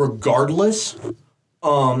coming back regardless.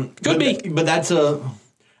 Could be. But that's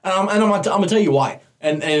I'm going to tell you why.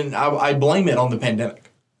 And I blame it on the pandemic.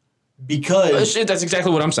 Because that's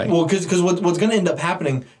exactly what I'm saying. Well, because what's going to end up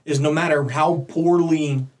happening is no matter how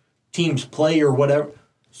poorly teams play or whatever,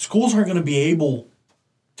 schools aren't going to be able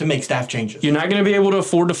to make staff changes. You're not going to be able to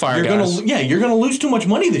afford to fire guys. You're going to lose too much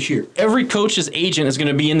money this year. Every coach's agent is going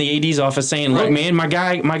to be in the AD's office saying, "Look, man, my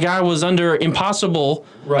guy was under an impossible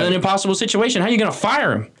situation. How are you going to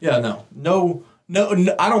fire him?" Yeah, no.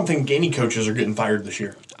 I don't think any coaches are getting fired this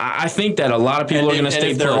year. I think that a lot of people are going to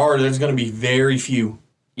stay if put. there's going to be very few.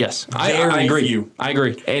 Yes, I agree. Few. I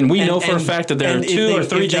agree, and we know for a fact that there are 2 or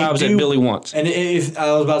 3 jobs that Billy wants. And if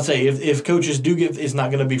I was about to say, if coaches do get, it's not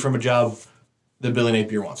going to be from a job that Billy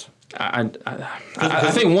Napier wants. I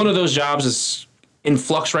think one of those jobs is in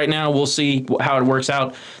flux right now. We'll see how it works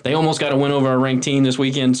out. They almost got a win over a ranked team this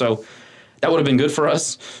weekend, so that would have been good for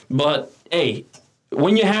us. But hey,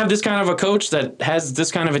 when you have this kind of a coach that has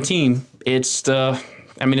this kind of a team, it's the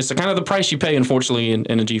kind of the price you pay, unfortunately,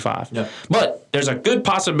 in a G5. Yeah. But there's a good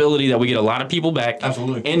possibility that we get a lot of people back.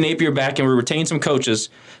 Absolutely. And Napier back, and we retain some coaches.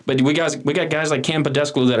 But we got guys like Cam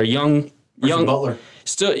Podesclo that are young. Butler.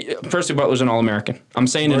 Still, Percy Butler's an All-American. I'm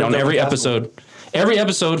saying it on every episode. Every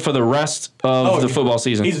episode for the rest of the football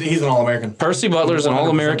season. He's an All-American. Percy Butler's an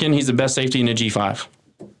All-American. He's the best safety in a G5.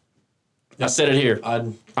 I said it here.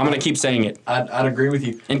 I'm going to keep saying it. I'd agree with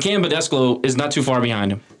you. And Cam Podesclo is not too far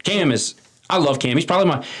behind him. I love Cam. He's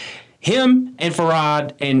probably him and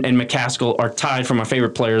Farad and McCaskill are tied for my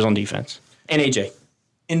favorite players on defense. And AJ.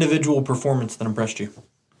 Individual performance that impressed you.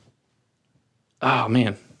 Oh,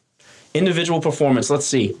 man. Individual performance. Let's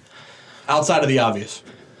see. Outside of the obvious.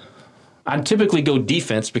 I'd typically go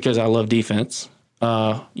defense because I love defense.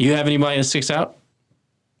 You have anybody that sticks out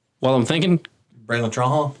while I'm thinking? Braylon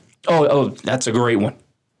Trahan. Oh, that's a great one.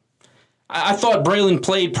 I thought Braylon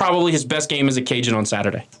played probably his best game as a Cajun on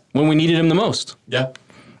Saturday when we needed him the most. Yeah.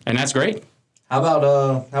 And that's great. How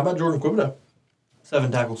about Jordan Quibido? 7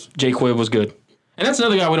 tackles. Jay Quibb was good. And that's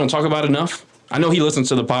another guy we don't talk about enough. I know he listens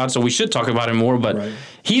to the pod, so we should talk about him more, but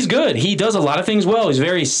he's good. He does a lot of things well. He's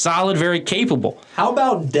very solid, very capable. How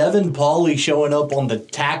about Devin Pauly showing up on the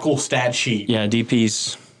tackle stat sheet? Yeah,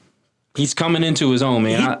 DP's he's coming into his own,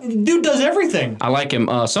 man. Dude does everything. I like him.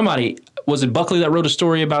 Somebody, was it Buckley that wrote a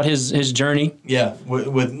story about his journey? Yeah, with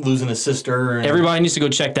losing his sister. And everybody needs to go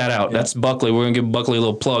check that out. Yeah. That's Buckley. We're going to give Buckley a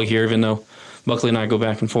little plug here, even though Buckley and I go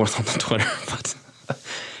back and forth on the Twitter. But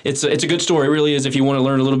it's a good story. It really is if you want to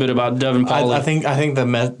learn a little bit about Devin Pauly. I think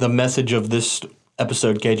the message of this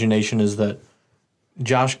episode, Cajun Nation, is that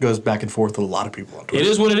Josh goes back and forth with a lot of people on Twitter. It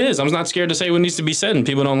is what it is. I'm not scared to say what needs to be said, and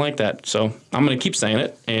people don't like that. So I'm going to keep saying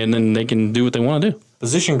it, and then they can do what they want to do.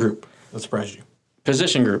 Position group that surprised you.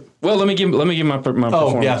 Position group. Well, let me give my performance.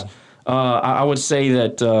 Oh, yeah. I would say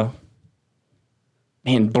that,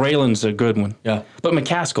 man, Braylon's a good one. Yeah. But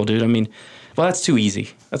McCaskill, dude, I mean, well, that's too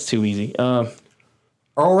easy.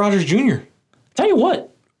 Earl Rogers Jr. Tell you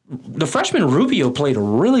what, the freshman Rubio played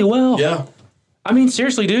really well. Yeah. I mean,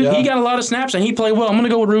 seriously, dude, Yeah. he got a lot of snaps and he played well. I'm going to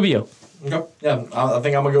go with Rubio. Okay. Yeah, I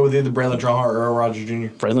think I'm going to go with either Braylon Trahan or Earl Rogers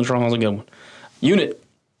Jr. Braylon Trahan's a good one. Unit,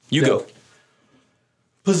 you go.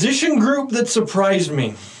 Position group that surprised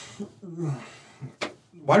me.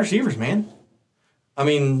 Wide receivers, man. I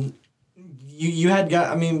mean, you had guys.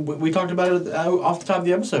 I mean, we talked about it off the top of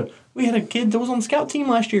the episode. We had a kid that was on the scout team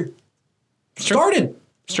last year. Started.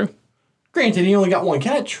 It's true. Granted, he only got 1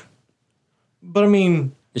 catch, but I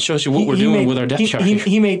mean, it shows you what we're doing with our depth chart.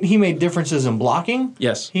 He made differences in blocking.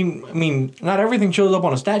 Yes. Not everything shows up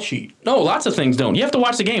on a stat sheet. No, lots of things don't. You have to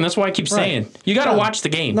watch the game. That's why I keep saying you got to watch the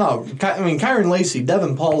game. No, I mean Kyron Lacey,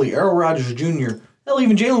 Devin Pauly, Earl Rogers Jr., hell,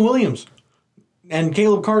 even Jalen Williams and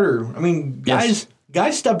Caleb Carter. I mean, guys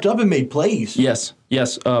stepped up and made plays. Yes.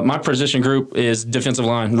 My position group is defensive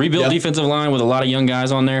line. Rebuilt defensive line with a lot of young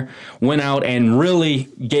guys on there. Went out and really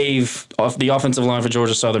gave the offensive line for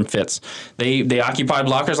Georgia Southern fits. They occupied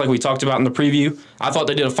blockers like we talked about in the preview. I thought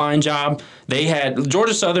they did a fine job.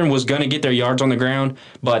 Georgia Southern was going to get their yards on the ground,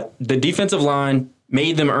 but the defensive line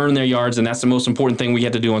made them earn their yards, and that's the most important thing we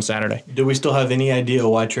had to do on Saturday. Do we still have any idea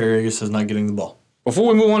why Trey Regis is not getting the ball? Before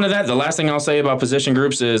we move on to that, the last thing I'll say about position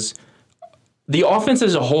groups is the offense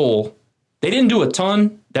as a whole, they didn't do a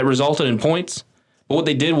ton that resulted in points, but what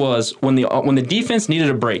they did was when the defense needed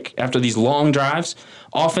a break after these long drives,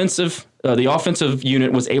 the offensive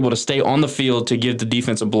unit was able to stay on the field to give the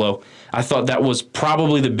defense a blow. I thought that was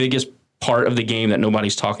probably the biggest part of the game that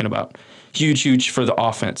nobody's talking about. Huge for the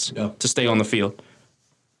offense to stay on the field.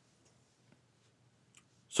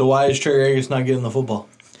 So why is Trey Regis not getting the football?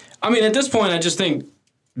 I mean, at this point, I just think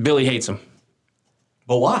Billy hates him.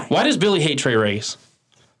 But why? Why does Billy hate Trey Regis?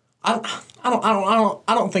 I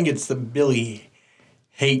don't think it's that Billy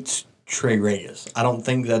hates Trey Regis. I don't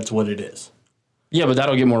think that's what it is. Yeah, but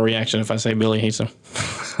that'll get more reaction if I say Billy hates him.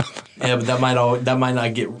 Yeah, but that might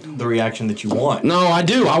not get the reaction that you want. No, I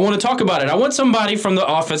do. I want to talk about it. I want somebody from the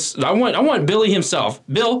office. I want Billy himself.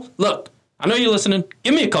 Bill, look, I know you're listening.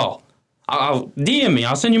 Give me a call. I'll DM me.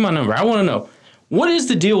 I'll send you my number. I want to know, what is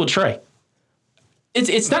the deal with Trey?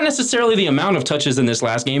 It's not necessarily the amount of touches in this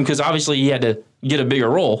last game, because obviously he had to get a bigger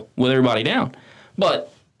role with everybody down.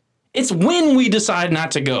 But it's when we decide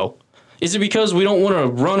not to go. Is it because we don't want to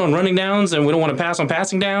run on running downs and we don't want to pass on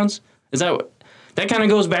passing downs? Is that kind of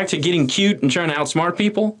goes back to getting cute and trying to outsmart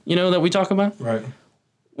people, that we talk about? Right.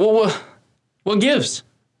 Well, what gives?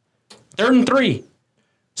 3rd and 3.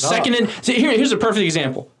 Second and... See, here's a perfect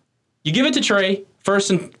example. You give it to Trey, first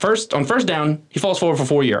on first down, he falls forward for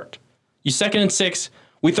 4 yards. You 2nd and 6,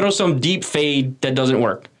 we throw some deep fade that doesn't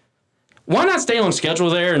work. Why not stay on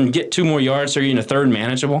schedule there and get 2 more yards so you're in a 3rd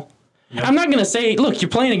manageable? Yep. I'm not going to say, look,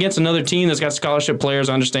 you're playing against another team that's got scholarship players,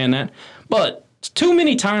 I understand that. But too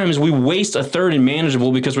many times we waste a 3rd and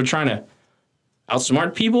manageable because we're trying to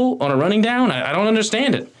outsmart people on a running down. I don't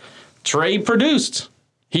understand it. Trey produced.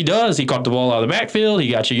 He does. He caught the ball out of the backfield.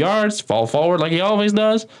 He got you yards, fall forward like he always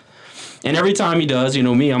does. And every time he does,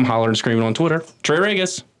 me, I'm hollering and screaming on Twitter, Trey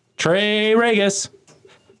Regis. Trey Regis.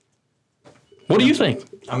 What do you think?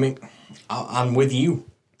 I mean, I'm with you.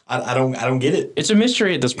 I don't get it. It's a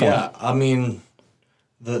mystery at this point. Yeah, I mean,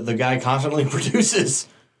 the guy constantly produces.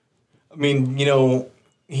 I mean, you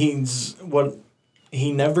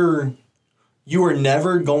are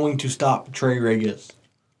never going to stop Trey Regis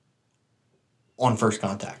on first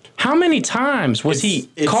contact. How many times was he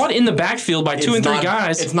caught in the backfield by 2 and 3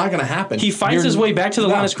 guys? It's not going to happen. He fights his way back to the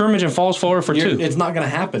line of scrimmage and falls forward for 2. It's not going to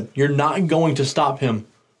happen. You're not going to stop him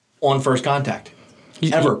on first contact.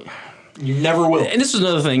 Ever. You never will. And this is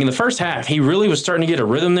another thing. In the first half, he really was starting to get a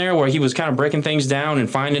rhythm there where he was kind of breaking things down and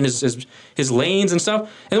finding his lanes and stuff.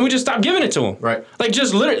 And then we just stopped giving it to him. Right. Like,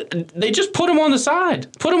 just literally, they just put him on the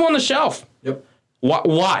side, put him on the shelf. Yep.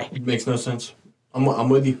 Why? It makes no sense. I'm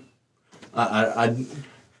with you.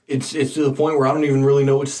 It's to the point where I don't even really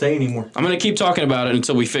know what to say anymore. I'm going to keep talking about it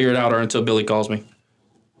until we figure it out or until Billy calls me.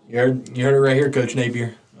 You heard it right here, Coach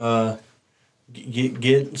Napier.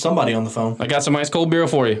 Get somebody on the phone. I got some ice cold beer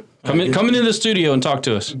for you. Come into the studio and talk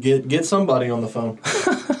to us. Get somebody on the phone.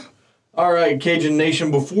 All right, Cajun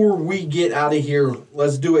Nation, before we get out of here,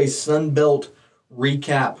 let's do a Sun Belt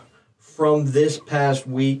recap from this past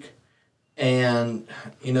week. And,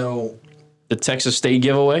 the Texas State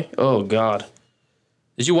giveaway? Oh, God.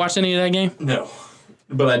 Did you watch any of that game? No.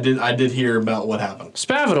 But I did hear about what happened.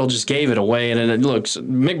 Spavital just gave it away, and it looks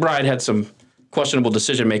McBride had some questionable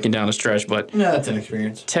decision making down the stretch, but yeah, that's an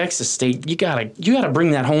experience. Texas State, you gotta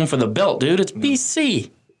bring that home for the belt, dude. It's BC.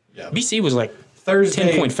 Yeah. BC was like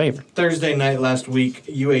 10-point favorite. Thursday night last week,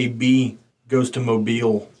 UAB goes to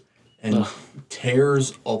Mobile and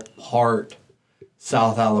tears apart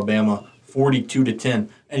South Alabama 42-10.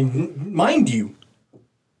 And mind you,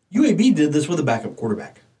 UAB did this with a backup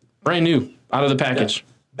quarterback. Brand new, out of the package. Yeah.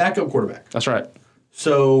 Backup quarterback. That's right.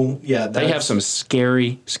 So, yeah. They have some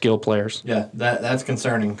scary skill players. Yeah, that's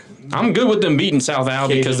concerning. I'm good with them beating South Al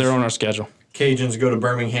because they're on our schedule. Cajuns go to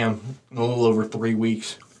Birmingham in a little over 3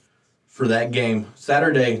 weeks for that game.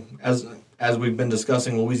 Saturday, as we've been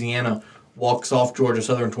discussing, Louisiana walks off Georgia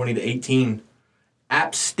Southern 20-18.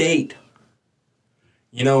 App State,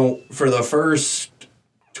 for the first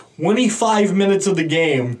 25 minutes of the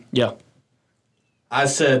game, yeah, I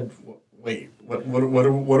said, wait, what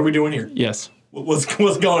are we doing here? Yes. What's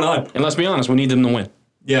going on? And let's be honest, we need them to win.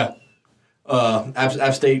 Yeah.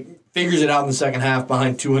 App State figures it out in the second half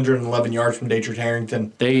behind 211 yards from Dietrich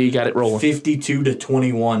Harrington. They got it rolling.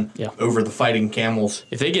 52-21 over the Fighting Camels.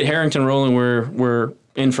 If they get Harrington rolling, we're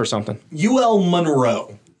in for something. UL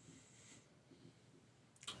Monroe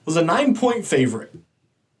was a 9-point favorite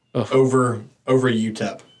over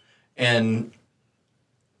UTEP. And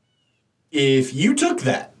if you took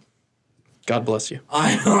that, God bless you.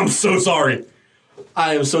 I'm so sorry.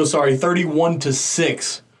 I am so sorry.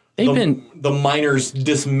 31-6. The Miners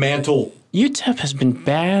dismantle. UTEP has been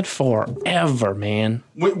bad forever, man.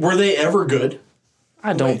 Were they ever good?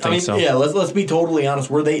 I don't think so. Yeah, let's be totally honest.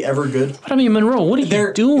 Were they ever good? But Monroe, what are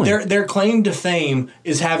you doing? Their claim to fame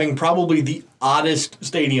is having probably the oddest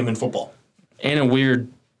stadium in football. And a weird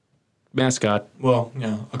mascot. Well,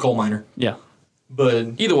 yeah, a coal miner. Yeah. But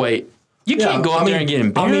either way, you can't go up there and get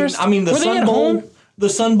embarrassed. The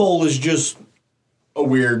Sun Bowl is just a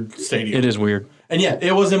weird stadium. It is weird. And yeah,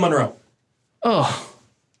 it was in Monroe. Oh.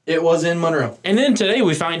 It was in Monroe. And then today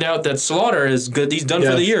we find out that Slaughter is good. He's done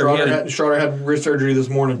for the year. Schroeder had wrist surgery this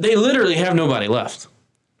morning. They literally have nobody left.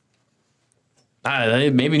 They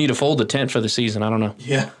maybe need to fold the tent for the season. I don't know.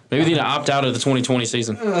 Yeah. Maybe they need to opt out of the 2020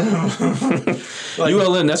 season.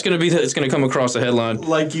 ULM, that's going to be it's going to come across the headline.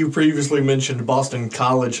 Like you previously mentioned, Boston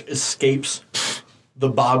College escapes the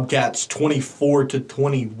Bobcats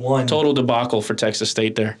 24-21. Total debacle for Texas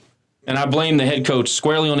State there. And I blame the head coach,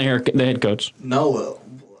 squarely on the head coach. No.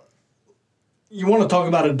 You want to talk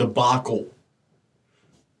about a debacle?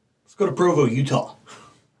 Let's go to Provo, Utah.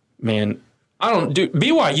 Man,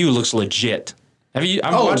 BYU looks legit. I've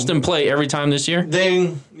watched them play every time this year.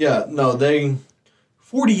 They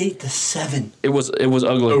 48-7. It was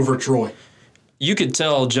ugly. Over Troy. You could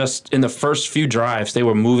tell just in the first few drives they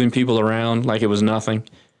were moving people around like it was nothing.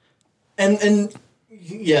 And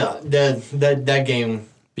yeah, that game.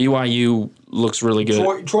 BYU looks really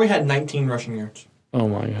good. Troy had 19 rushing yards. Oh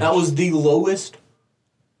my gosh. That was the lowest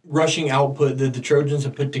rushing output that the Trojans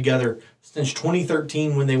have put together since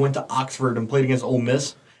 2013 when they went to Oxford and played against Ole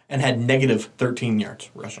Miss and had negative 13 yards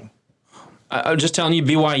rushing. I'm just telling you,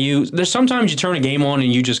 BYU, there's sometimes you turn a game on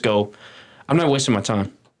and you just go, I'm not wasting my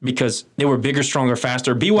time because they were bigger, stronger,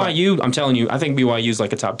 faster. BYU, I'm telling you, I think BYU is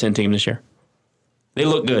like a top 10 team this year. They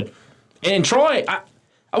look good. And Troy, I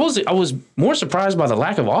was more surprised by the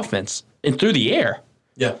lack of offense and through the air.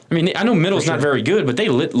 Yeah. I mean, I know middle's not very good, but they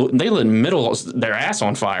lit middle their ass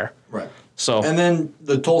on fire. Right. So. And then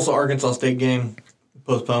the Tulsa-Arkansas State game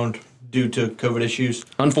postponed due to COVID issues.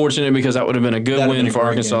 Unfortunate because that would have been a good win for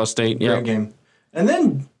Arkansas State. Great game. And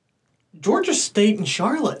then Georgia State and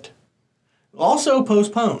Charlotte also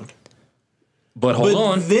postponed. But hold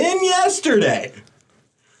on. Then yesterday,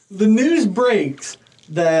 the news breaks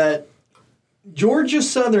that Georgia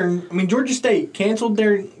State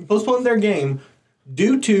postponed their game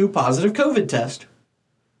due to positive COVID test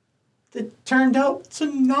that turned out to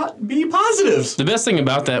not be positives. The best thing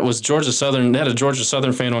about that was Georgia Southern. They had a Georgia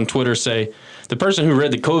Southern fan on Twitter say the person who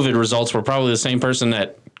read the COVID results were probably the same person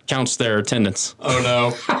that counts their attendance. Oh,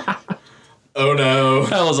 no. Oh, no.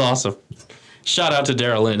 That was awesome. Shout out to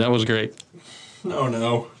Daryl Lynn. That was great. Oh,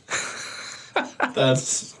 no.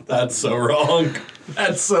 That's so wrong.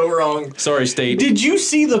 That's so wrong. Sorry, State. Did you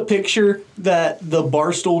see the picture that the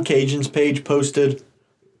Barstool Cajuns page posted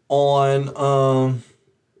on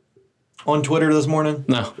Twitter this morning?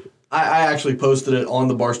 No. I actually posted it on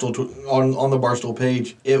the Barstool on the Barstool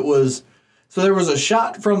page. It was there was a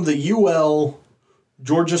shot from the UL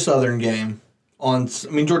Georgia Southern game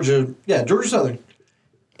Georgia Southern,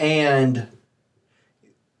 and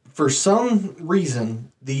for some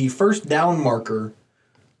reason the first down marker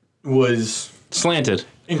was slanted.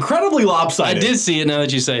 Incredibly lopsided. I did see it now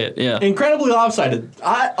that you say it, yeah. Incredibly lopsided.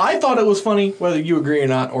 I thought it was funny, whether you agree or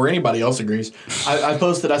not, or anybody else agrees. I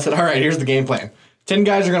posted, I said, all right, here's the game plan. 10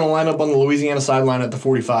 guys are going to line up on the Louisiana sideline at the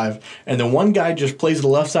 45, and then one guy just plays the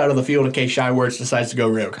left side of the field in case Shy Werts decides to go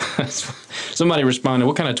rogue. Somebody responded,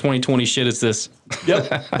 what kind of 2020 shit is this?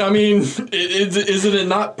 Yep. I mean, isn't it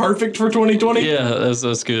not perfect for 2020? Yeah,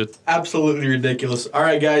 that's good. Absolutely ridiculous. All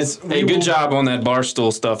right, guys. Hey, good job on that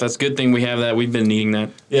Barstool stuff. That's a good thing we have that. We've been needing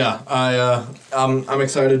that. Yeah, I'm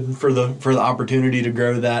excited for the opportunity to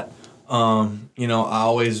grow that. I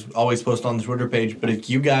always post on the Twitter page, but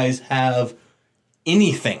if you guys have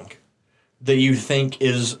anything that you think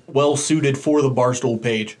is well suited for the Barstool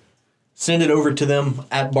page, send it over to them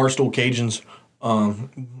at Barstool Cajuns.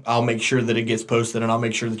 I'll make sure that it gets posted, and I'll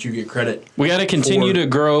make sure that you get credit. We got to continue to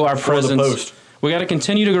grow our presence. The post. We got to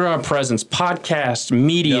continue to grow our presence. Podcast,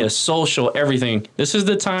 media, social, everything. This is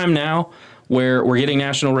the time now where we're getting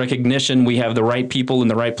national recognition. We have the right people in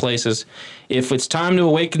the right places. If it's time to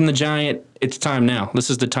awaken the giant, it's time now. This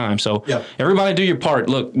is the time. So everybody do your part.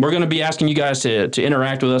 Look, we're going to be asking you guys to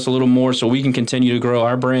interact with us a little more so we can continue to grow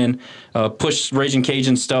our brand, push Raging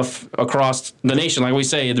Cajun stuff across the nation. Like we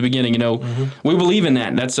say at the beginning, we believe in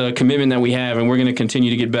that. That's a commitment that we have, and we're going to continue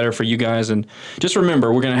to get better for you guys. And just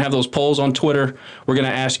remember, we're going to have those polls on Twitter. We're going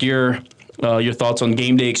to ask your thoughts on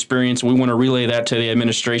game day experience. We want to relay that to the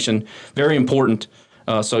administration. Very important.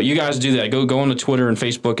 So you guys do that. Go on to Twitter and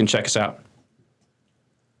Facebook and check us out.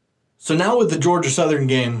 So now with the Georgia Southern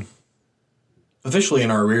game officially in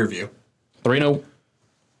our rear view. 3-0.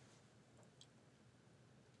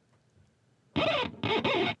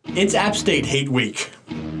 It's App State Hate Week.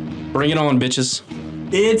 Bring it on, bitches.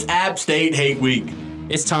 It's App State Hate Week.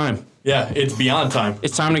 It's time. Yeah, it's beyond time.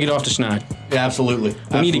 It's time to get off the schneid. Yeah, absolutely.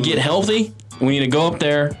 We need to get healthy. We need to go up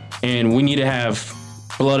there, and we need to have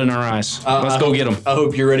blood in our eyes. Let's go get them. I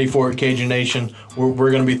hope you're ready for it, Cajun Nation.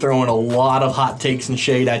 We're going to be throwing a lot of hot takes and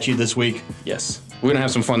shade at you this week. Yes. We're going to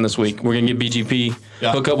have some fun this week. We're going to get BGP,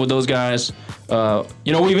 hook up with those guys. We've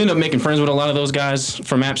ended up making friends with a lot of those guys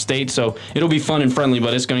from App State, so it'll be fun and friendly,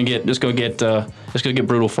 but it's going to get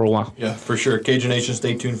brutal for a while. Yeah, for sure. Cajun Nation,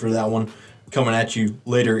 stay tuned for that one coming at you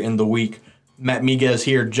later in the week. Matt Miguez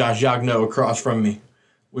here, Josh Jagno across from me.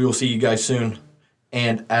 We will see you guys soon.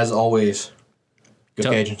 And as always,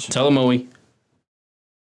 go Cajuns. Tell them, Moe.